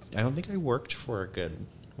I don't think I worked for a good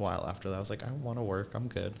while after that. I was like, I want to work. I'm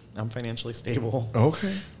good. I'm financially stable.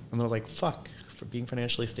 Okay. And I was like, fuck, for being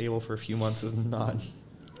financially stable for a few months is not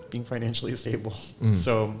being financially stable.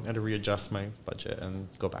 So I had to readjust my budget and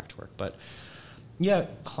go back to work. But yeah,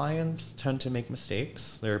 clients tend to make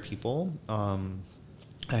mistakes. There are people.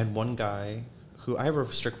 I had one guy who I have a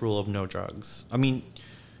strict rule of no drugs. I mean,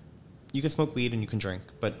 you can smoke weed and you can drink,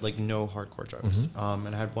 but like no hardcore drugs.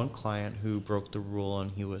 And I had one client who broke the rule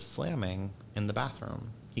and he was slamming in the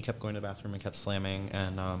bathroom. He kept going to the bathroom and kept slamming.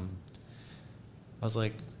 And I was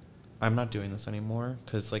like, I'm not doing this anymore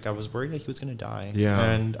because like I was worried that he was going to die. Yeah.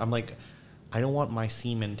 And I'm like, I don't want my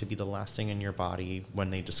semen to be the last thing in your body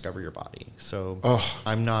when they discover your body. So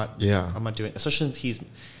I'm not doing, especially since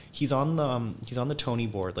he's on the Tony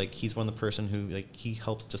board. Like he's one of the person who like he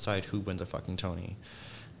helps decide who wins a fucking Tony,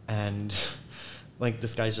 and like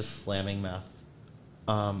this guy's just slamming meth,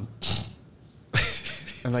 and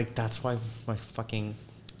like that's why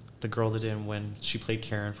the girl that didn't win, she played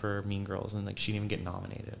Karen for Mean Girls, and like she didn't even get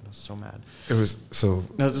nominated. I was so mad. It was so.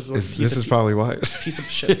 This is probably why. Piece of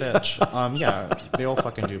shit bitch. Yeah, they all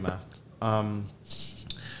fucking do meth.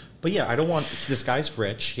 But yeah, I don't want. This guy's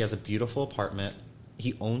rich. He has a beautiful apartment.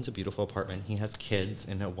 He owns a beautiful apartment. He has kids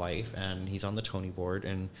and a wife, and he's on the Tony board.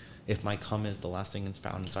 And if my cum is the last thing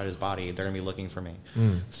found inside his body, they're gonna be looking for me.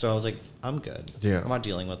 So I was like, I'm good. Yeah, I'm not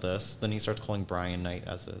dealing with this. Then he starts calling Brian Knight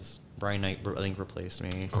as his. Brian Knight, I think, replaced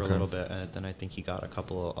me for a little bit, and then I think he got a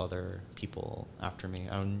couple of other people after me.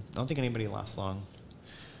 I don't think anybody lasts long.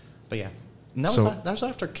 But yeah. And that was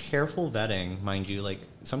after careful vetting, mind you. Like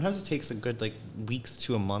sometimes it takes a good like weeks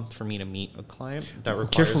to a month for me to meet a client. That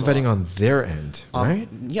requires careful vetting on their end, right?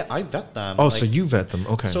 Yeah, I vet them. Oh, like, so you vet them?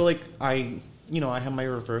 Okay. So like I I have my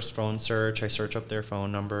reverse phone search. I search up their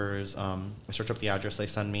phone numbers. I search up the address they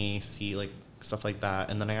send me, see like stuff like that.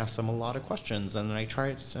 And then I ask them a lot of questions. And then I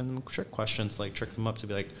try to send them trick questions, like trick them up to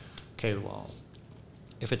be like, okay, well,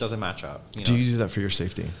 if it doesn't match up. Do you do that for your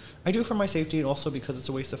safety? I do it for my safety, also because it's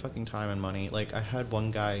a waste of fucking time and money. Like, I had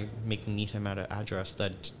one guy make me meet him at an address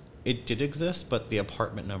that it did exist, but the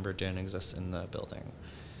apartment number didn't exist in the building.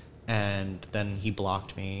 And then he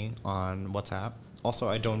blocked me on WhatsApp. Also,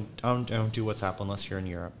 I don't do WhatsApp unless you're in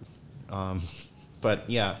Europe. But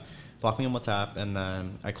yeah, blocked me on WhatsApp, and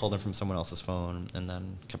then I called him from someone else's phone, and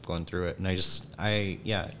then kept going through it. And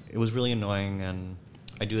it was really annoying, and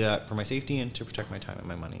I do that for my safety and to protect my time and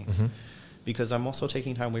my money. Mm-hmm. Because I'm also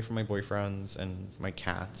taking time away from my boyfriends and my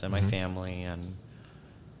cats and my family, and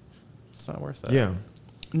it's not worth it. Yeah.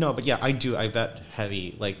 No, but yeah, I do. I vet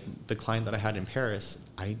heavy. Like, the client that I had in Paris,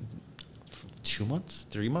 2 months,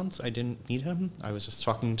 3 months, I didn't meet him. I was just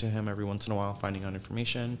talking to him every once in a while, finding out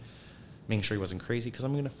information, making sure he wasn't crazy, because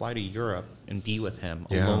I'm going to fly to Europe and be with him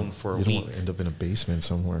alone for a week. You don't want to end up in a basement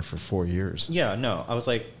somewhere for 4 years. Yeah, no. I was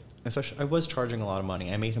like, I was charging a lot of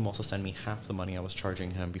money. I made him also send me half the money I was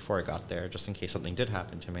charging him before I got there, just in case something did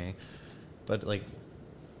happen to me. But, like,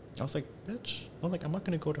 I was like, bitch, I'm not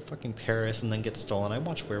going to go to fucking Paris and then get stolen. I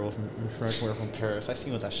watched Werewolf in Paris. I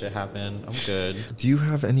seen what that shit happened. I'm good. Do you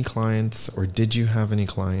have any clients, or did you have any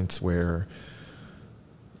clients where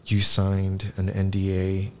you signed an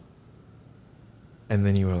NDA and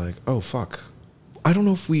then you were like, oh, fuck. I don't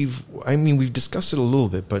know if we've discussed it a little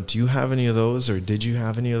bit, but do you have any of those, or did you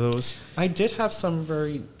have any of those? I did have some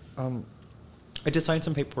very... I did sign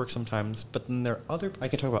some paperwork sometimes, but then I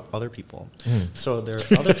can talk about other people. So there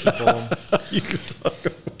are other people. You can talk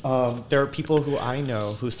about. There are people who I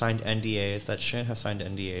know who signed NDAs that shouldn't have signed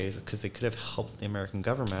NDAs because they could have helped the American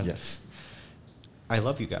government. Yes. I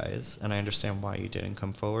love you guys, and I understand why you didn't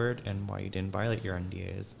come forward and why you didn't violate your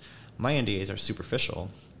NDAs. My NDAs are superficial,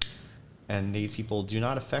 and these people do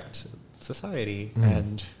not affect society.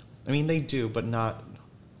 And I mean, they do, but not.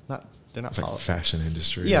 They're not. It's like fashion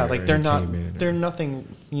industry. Yeah, like they're not. They're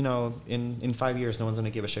nothing. In 5 years, no one's gonna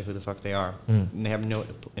give a shit who the fuck they are. And they have no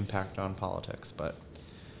impact on politics. But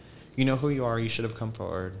you know who you are. You should have come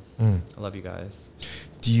forward. I love you guys.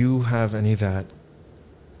 Do you have any that,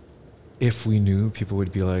 if we knew, people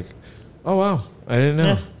would be like, "Oh wow, I didn't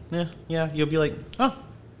know." Yeah. You'll be like, "Oh,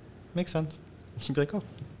 makes sense." You'll be like, "Oh,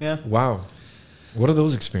 yeah." Wow. What do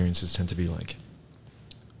those experiences tend to be like?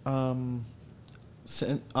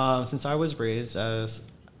 Since I was raised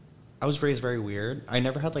very weird. I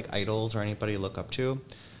never had like idols or anybody to look up to.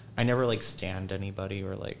 I never like stanned anybody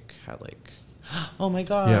or like had like, oh my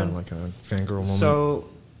god. Yeah, like a fangirl moment. So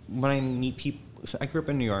when I meet people, I grew up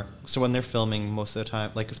in New York. So when they're filming, most of the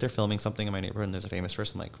time, like if they're filming something in my neighborhood and there's a famous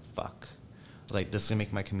person, I'm like, fuck, like this is gonna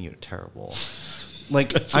make my commute terrible.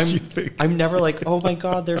 Like I'm never like, oh my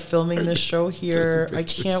god, they're filming this show here. I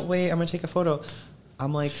can't wait. I'm gonna take a photo.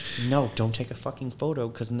 I'm like, no, don't take a fucking photo,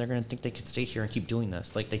 because then they're going to think they could stay here and keep doing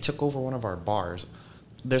this. Like, they took over one of our bars.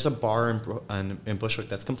 There's a bar in Bushwick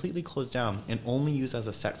that's completely closed down and only used as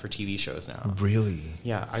a set for TV shows now. Really?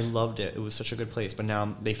 Yeah, I loved it. It was such a good place. But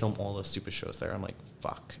now they film all those stupid shows there. I'm like,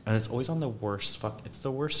 fuck. And it's always on the worst, it's the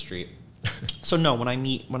worst street. So no, when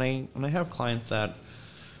I have clients that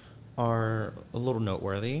are a little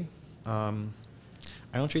noteworthy, I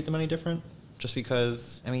don't treat them any different. Just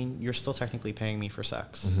because, I mean, you're still technically paying me for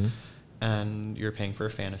sex, and you're paying for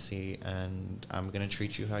a fantasy, and I'm going to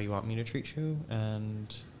treat you how you want me to treat you,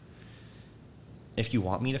 and if you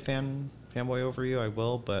want me to fanboy over you, I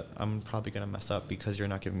will, but I'm probably going to mess up because you're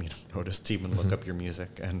not giving me enough notice to even look up your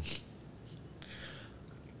music, and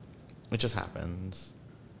it just happens.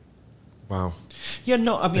 Wow. Yeah,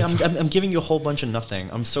 no, I mean, I'm giving you a whole bunch of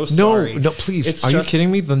nothing. I'm so sorry. No, please. Are you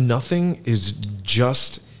kidding me? The nothing is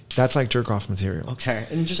just... That's like jerk off material. Okay.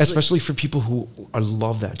 And just especially for people who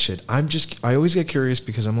love that shit. I always get curious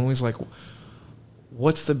because I'm always like,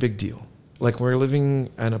 what's the big deal? Like, we're living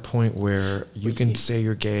at a point where you can say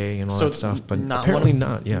you're gay and all that stuff, but apparently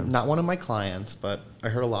not. Yeah. Not one of my clients, but I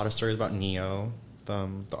heard a lot of stories about Neo, the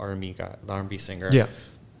R&B guy, the R&B singer. Yeah.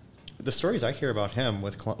 The stories I hear about him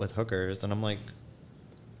with hookers, and I'm like,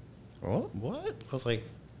 what? I was like,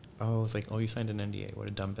 oh, you signed an NDA. What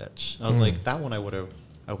a dumb bitch. I was like, that one I would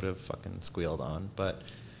have fucking squealed on. But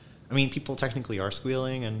I mean, people technically are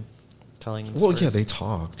squealing and telling stories. Well, yeah, they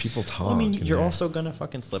talk. People talk. Well, I mean, you're also gonna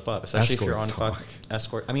fucking slip up, especially if you're on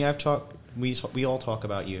escort. I mean, we all talk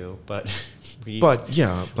about you, but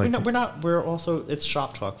yeah, like we're also, it's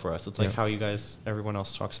shop talk for us. It's like how everyone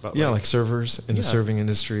else talks about. Yeah, like servers in the serving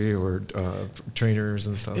industry or trainers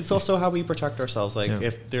and stuff. It's also how we protect ourselves. Like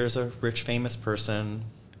if there's a rich famous person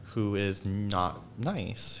who is not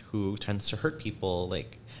nice, who tends to hurt people.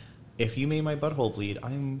 Like, if you made my butthole bleed,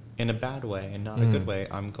 I'm in a bad way and not a good way.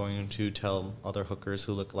 I'm going to tell other hookers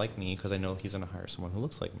who look like me because I know he's going to hire someone who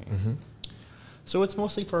looks like me. So it's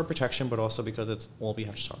mostly for protection, but also because it's all we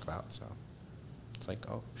have to talk about. So it's like,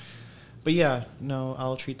 oh. But yeah, no,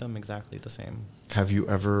 I'll treat them exactly the same. Have you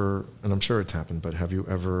ever, and I'm sure it's happened, but have you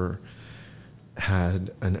ever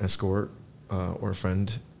had an escort or a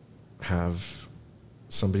friend have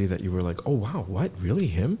somebody that you were like, oh, wow, what? Really?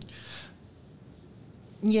 Him?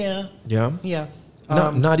 Yeah. Yeah? Yeah.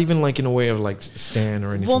 Not even like in a way of like Stan or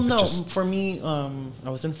anything. Well, no, for me, I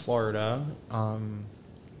was in Florida,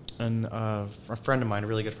 and a friend of mine, a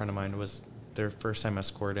really good friend of mine, was their first time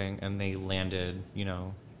escorting, and they landed, you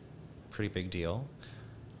know, pretty big deal.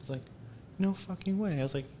 I was like, no fucking way. I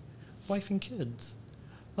was like, wife and kids.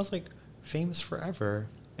 I was like, famous forever.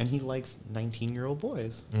 And he likes 19-year-old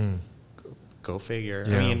boys. Go figure.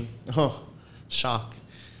 Yeah. I mean, shock.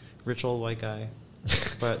 Rich old white guy.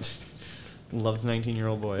 But loves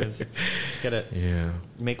 19-year-old boys. Get it. Yeah.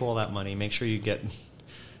 Make all that money. Make sure you get...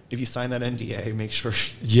 If you sign that NDA, make sure...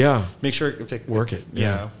 Yeah. Make sure... Work it.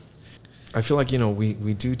 Yeah. I feel like, you know, we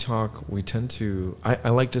do talk, we tend to... I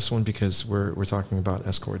like this one because we're talking about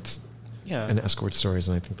escorts. Yeah. And escort stories,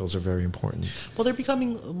 and I think those are very important. Well, it's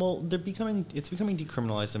becoming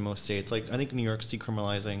decriminalized in most states. Like, I think New York's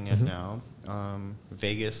decriminalizing it now.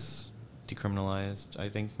 Vegas decriminalized, I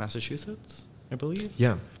think Massachusetts, I believe.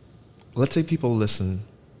 Yeah. Let's say people listen,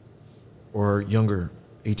 or younger,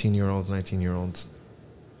 18-year-olds, 19-year-olds.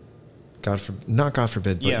 Not God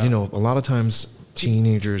forbid, but, you know, a lot of times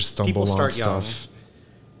teenagers stumble on stuff. Young.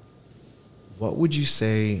 What would you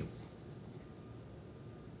say...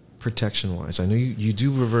 protection-wise, I know you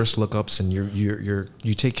do reverse lookups and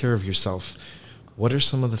you take care of yourself. What are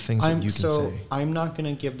some of the things that you can say? I'm not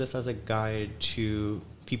going to give this as a guide to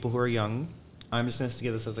people who are young. I'm just going to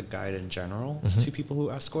give this as a guide in general to people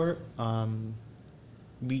who escort.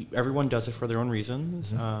 Everyone does it for their own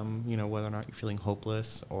reasons. You know, whether or not you're feeling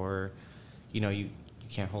hopeless, or you know you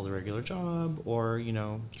can't hold a regular job, or you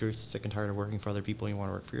know you're sick and tired of working for other people and you want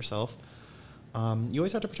to work for yourself. You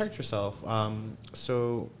always have to protect yourself.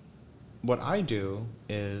 So what I do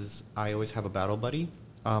is I always have a battle buddy.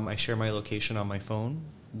 I share my location on my phone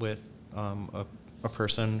with a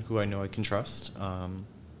person who I know I can trust.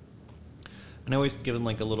 And I always give them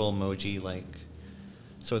like a little emoji, like,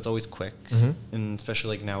 so it's always quick. And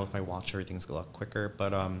especially like now with my watch, everything's a lot quicker.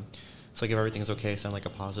 But so like if everything's okay, I send like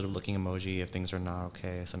a positive looking emoji. If things are not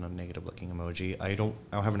okay, I send a negative looking emoji. I don't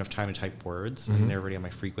have enough time to type words, and they're already on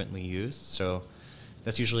my frequently used. So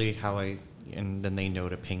that's usually how and then they know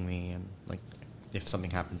to ping me, and like if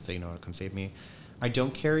something happens, they know to come save me. I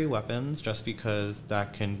don't carry weapons just because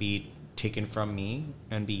that can be taken from me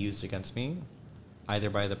and be used against me, either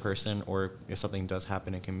by the person, or if something does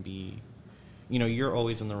happen, it can be, you know, you're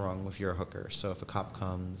always in the wrong if you're a hooker. So if a cop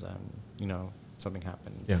comes and, you know, something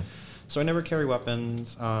happened. Yeah. So I never carry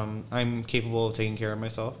weapons. I'm capable of taking care of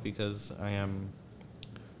myself because I am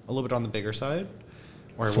a little bit on the bigger side.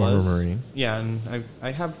 Or I was. Former Marine. Yeah, and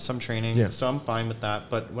I have some training, so I'm fine with that.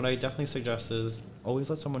 But what I definitely suggest is always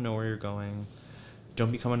let someone know where you're going.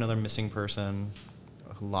 Don't become another missing person.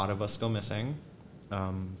 A lot of us go missing.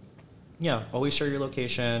 Yeah, always share your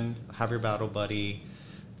location, have your battle buddy.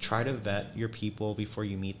 Try to vet your people before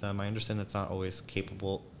you meet them. I understand that's not always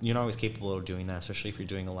capable. You're not always capable of doing that, especially if you're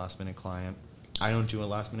doing a last-minute client. I don't do a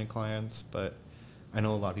last-minute clients, but I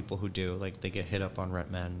know a lot of people who do. Like, they get hit up on Rent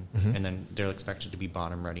Men, and then they're expected to be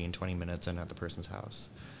bottom ready in 20 minutes and at the person's house.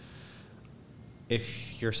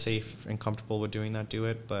 If you're safe and comfortable with doing that, do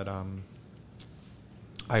it. But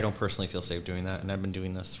I don't personally feel safe doing that, and I've been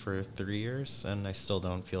doing this for 3 years, and I still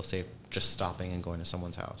don't feel safe just stopping and going to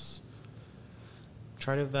someone's house.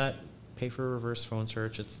 Try to vet, pay for a reverse phone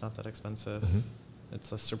search. It's not that expensive.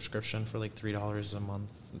 It's a subscription for like $3 a month.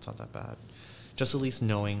 It's not that bad. Just at least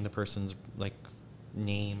knowing the person's like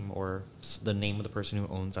name or the name of the person who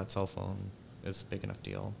owns that cell phone is a big enough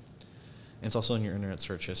deal. And it's also in your internet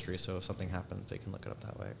search history, so if something happens, they can look it up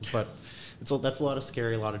that way. But that's a lot of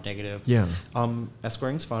scary, a lot of negative. Yeah.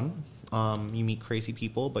 Escorting's fun. You meet crazy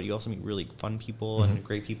people, but you also meet really fun people and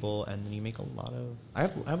great people, and then you make a lot of... I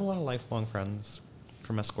have a lot of lifelong friends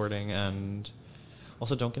from escorting, and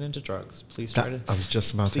also don't get into drugs. Please try to... I was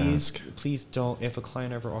just about to ask. Please don't. If a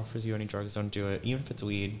client ever offers you any drugs, don't do it. Even if it's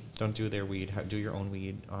weed, don't do their weed. Do your own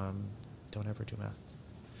weed. Don't ever do meth.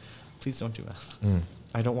 Please don't do meth.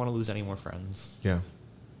 I don't want to lose any more friends. Yeah.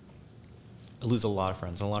 I lose a lot of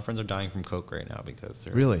friends. And a lot of friends are dying from coke right now because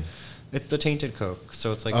they're... Really? It's the tainted coke.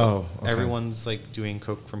 So it's like everyone's like doing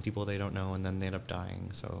coke from people they don't know, and then they end up dying.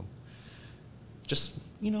 So just,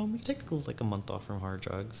 you know, take like a month off from hard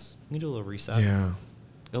drugs. You do a little reset. Yeah.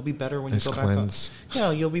 It'll be better when you go cleanse. back on.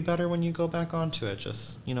 Yeah, you'll be better when you go back onto it.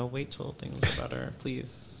 Just, you know, wait till things are better,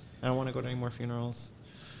 please. I don't want to go to any more funerals.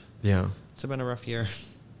 Yeah. It's been a rough year.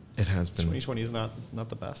 It has been. 2020 is not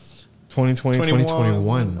the best. 2020,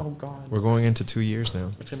 2021. Oh, God. We're going into 2 years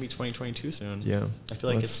now. It's going to be 2022 soon. Yeah. I feel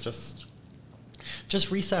like it's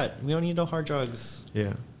just reset. We don't need no hard drugs.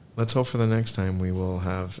 Yeah. Let's hope for the next time we will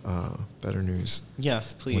have better news.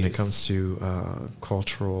 Yes, please. When it comes to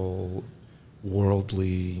cultural,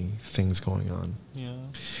 worldly things going on. Yeah.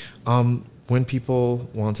 When people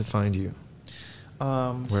want to find you, where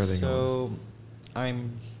are they going?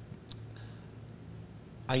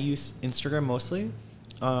 I use Instagram mostly.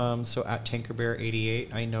 So at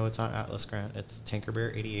TankerBear88. I know it's not Atlas Grant. It's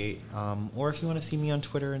TankerBear88. Or if you want to see me on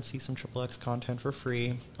Twitter and see some XXX content for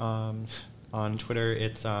free, on Twitter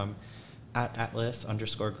it's at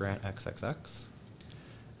Atlas_Grant XXX.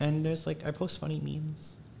 And there's I post funny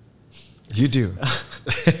memes. You do.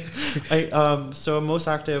 So I'm most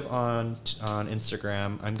active on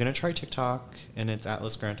Instagram. I'm gonna try TikTok, and it's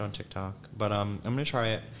Atlas Grant on TikTok. But I'm gonna try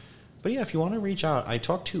it. But yeah, if you want to reach out, I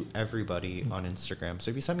talk to everybody on Instagram. So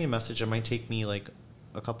if you send me a message, it might take me a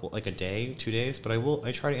day, 2 days, but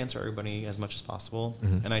I try to answer everybody as much as possible.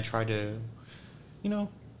 Mm-hmm. And I try to,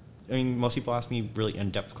 most people ask me really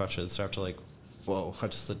in-depth questions, so I have to whoa, I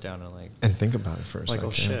just sit down and think about it first. Oh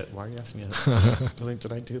shit, why are you asking me that?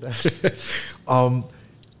 Did I do that?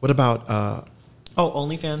 What about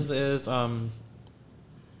OnlyFans is OnlyFans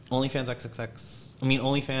XXX.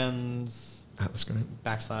 OnlyFans Atlas Grant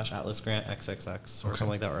 /Atlas Grant XXX or something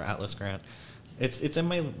like that, or Atlas Grant. It's in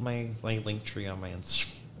my link tree on my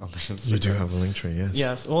Instagram. You do have a link tree, yes.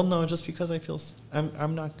 Yes. Well, no, just because I feel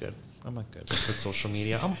I'm not good. I'm not good with social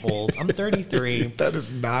media. I'm old. I'm 33. That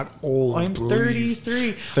is not old. I'm please.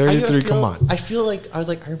 33. 33. Come on. I feel I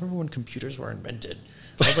remember when computers were invented.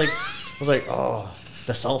 I was like, oh,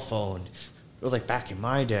 the cell phone. It was back in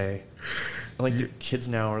my day. And the kids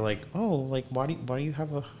now are why do you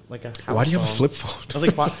have a house why do you have phone? a flip phone? I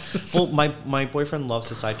was why? Well, my boyfriend loves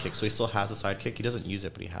his Sidekick, so he still has a Sidekick. He doesn't use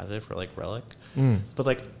it, but he has it for relic.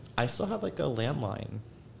 But I still have a landline.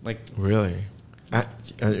 Really?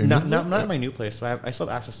 Not at my new place. So I still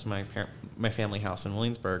have access to my family house in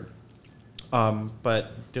Williamsburg.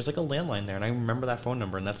 But there's a landline there, and I remember that phone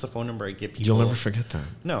number, and that's the phone number I give people. You'll never forget that.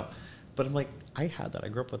 No. But I'm I had that. I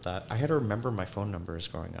grew up with that. I had to remember my phone numbers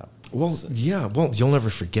growing up. Well, yeah. Well, you'll never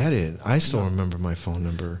forget it. I still remember my phone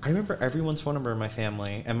number. I remember everyone's phone number in my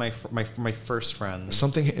family and my first friends.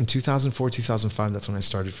 Something in 2004, 2005, that's when I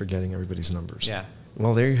started forgetting everybody's numbers. Yeah.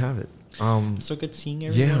 Well, there you have it. So good seeing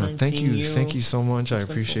everyone. Yeah, thank you. Thank you so much. I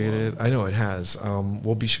appreciate it. I know it has.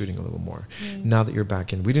 We'll be shooting a little more now that you're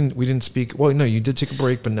back in. We didn't speak. Well, no, you did take a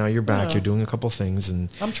break, but now you're back. Yeah. You're doing a couple things, and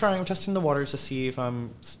I'm trying. I'm testing the waters to see if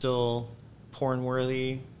I'm still porn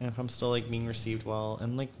worthy and if I'm still being received well,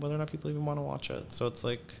 and whether or not people even want to watch it. So it's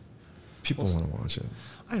people want to watch it.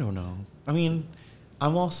 I don't know. I mean,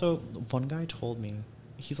 I'm also, one guy told me,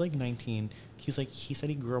 he's 19. He said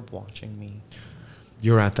he grew up watching me.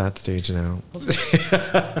 You're at that stage now.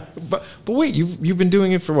 but wait, you've been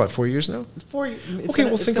doing it for what, 4 years now? 4 years. Okay,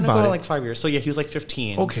 well, think about it. 5 years. So yeah, he was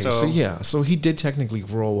 15. Okay, so he did technically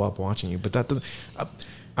grow up watching you, but that doesn't.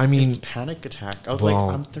 I mean, it's panic attack. I was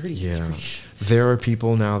I'm 33. Yeah. There are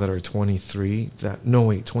people now that are 23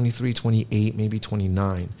 23, 28, maybe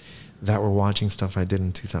 29 that were watching stuff I did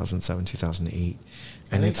in 2007, 2008.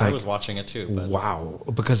 And I was watching it too. But. Wow.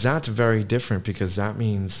 Because that's very different, because that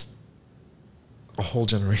means a whole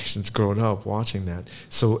generation's grown up watching that.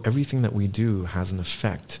 So everything that we do has an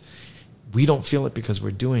effect. We don't feel it because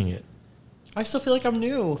we're doing it. I still feel I'm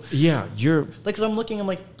new. Yeah, you're... Because I'm looking,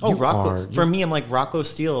 Rocco. For me, I'm Rocco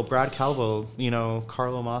Steele, Brad Calvo,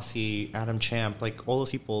 Carlo Masi, Adam Champ, all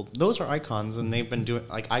those people. Those are icons, and they've been doing...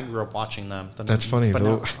 I grew up watching them. That's funny,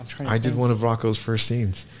 though. I did one of Rocco's first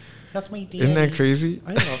scenes. That's my daddy. Isn't that crazy?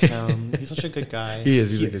 I love him. He's such a good guy. He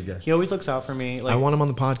is. He's a good guy. He always looks out for me. I want him on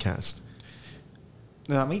the podcast.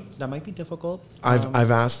 That might be difficult.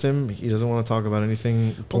 I've asked him. He doesn't want to talk about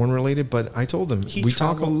anything porn related, but I told him we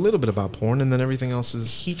talk a little bit about porn, and then everything else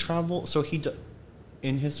is. He travels. So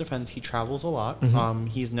in his defense, he travels a lot. Mm-hmm.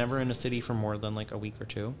 He's never in a city for more than a week or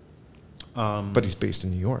two. But he's based in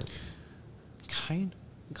New York. Kind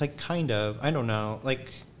of. I don't know.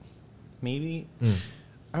 Maybe.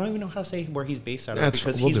 I don't even know how to say where he's based out of,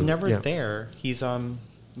 because he's never there. He's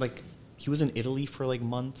he was in Italy for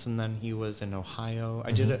months, and then he was in Ohio.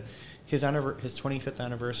 I did it. His 25th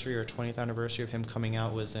anniversary or 20th anniversary of him coming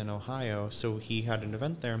out was in Ohio, so he had an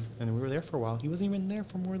event there, and we were there for a while. He wasn't even there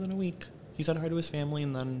for more than a week. He said hi to his family,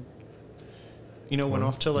 and then You know, went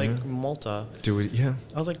off to like Malta. Do it, yeah.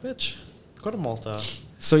 I was like, bitch, go to Malta.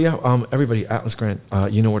 So yeah, everybody, Atlas Grant,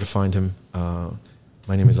 you know where to find him.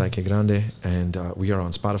 My name is Ike Grande, and we are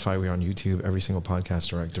on Spotify, we are on YouTube, every single podcast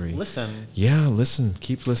directory. Listen. Yeah, listen.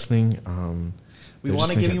 Keep listening. We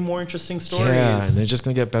want to give you more interesting stories. Yeah, and they're just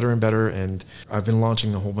going to get better and better. And I've been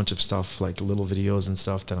launching a whole bunch of stuff, like little videos and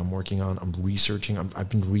stuff that I'm working on. I'm researching. I've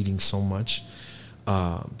been reading so much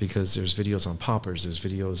because there's videos on poppers. There's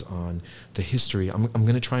videos on the history. I'm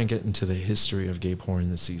going to try and get into the history of gay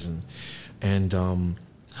porn this season. And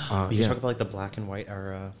you talk about like the black and white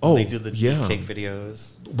era. Oh, they do the cake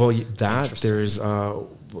videos. Well, there's a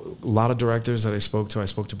lot of directors that I spoke to. I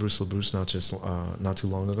spoke to Bruce LaBruce not too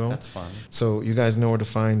long ago. That's fun. So you guys know where to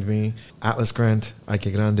find me. Atlas Grant,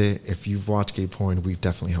 Ike Grande. If you've watched gay porn, we've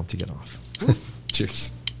definitely helped you get off.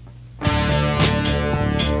 Cheers.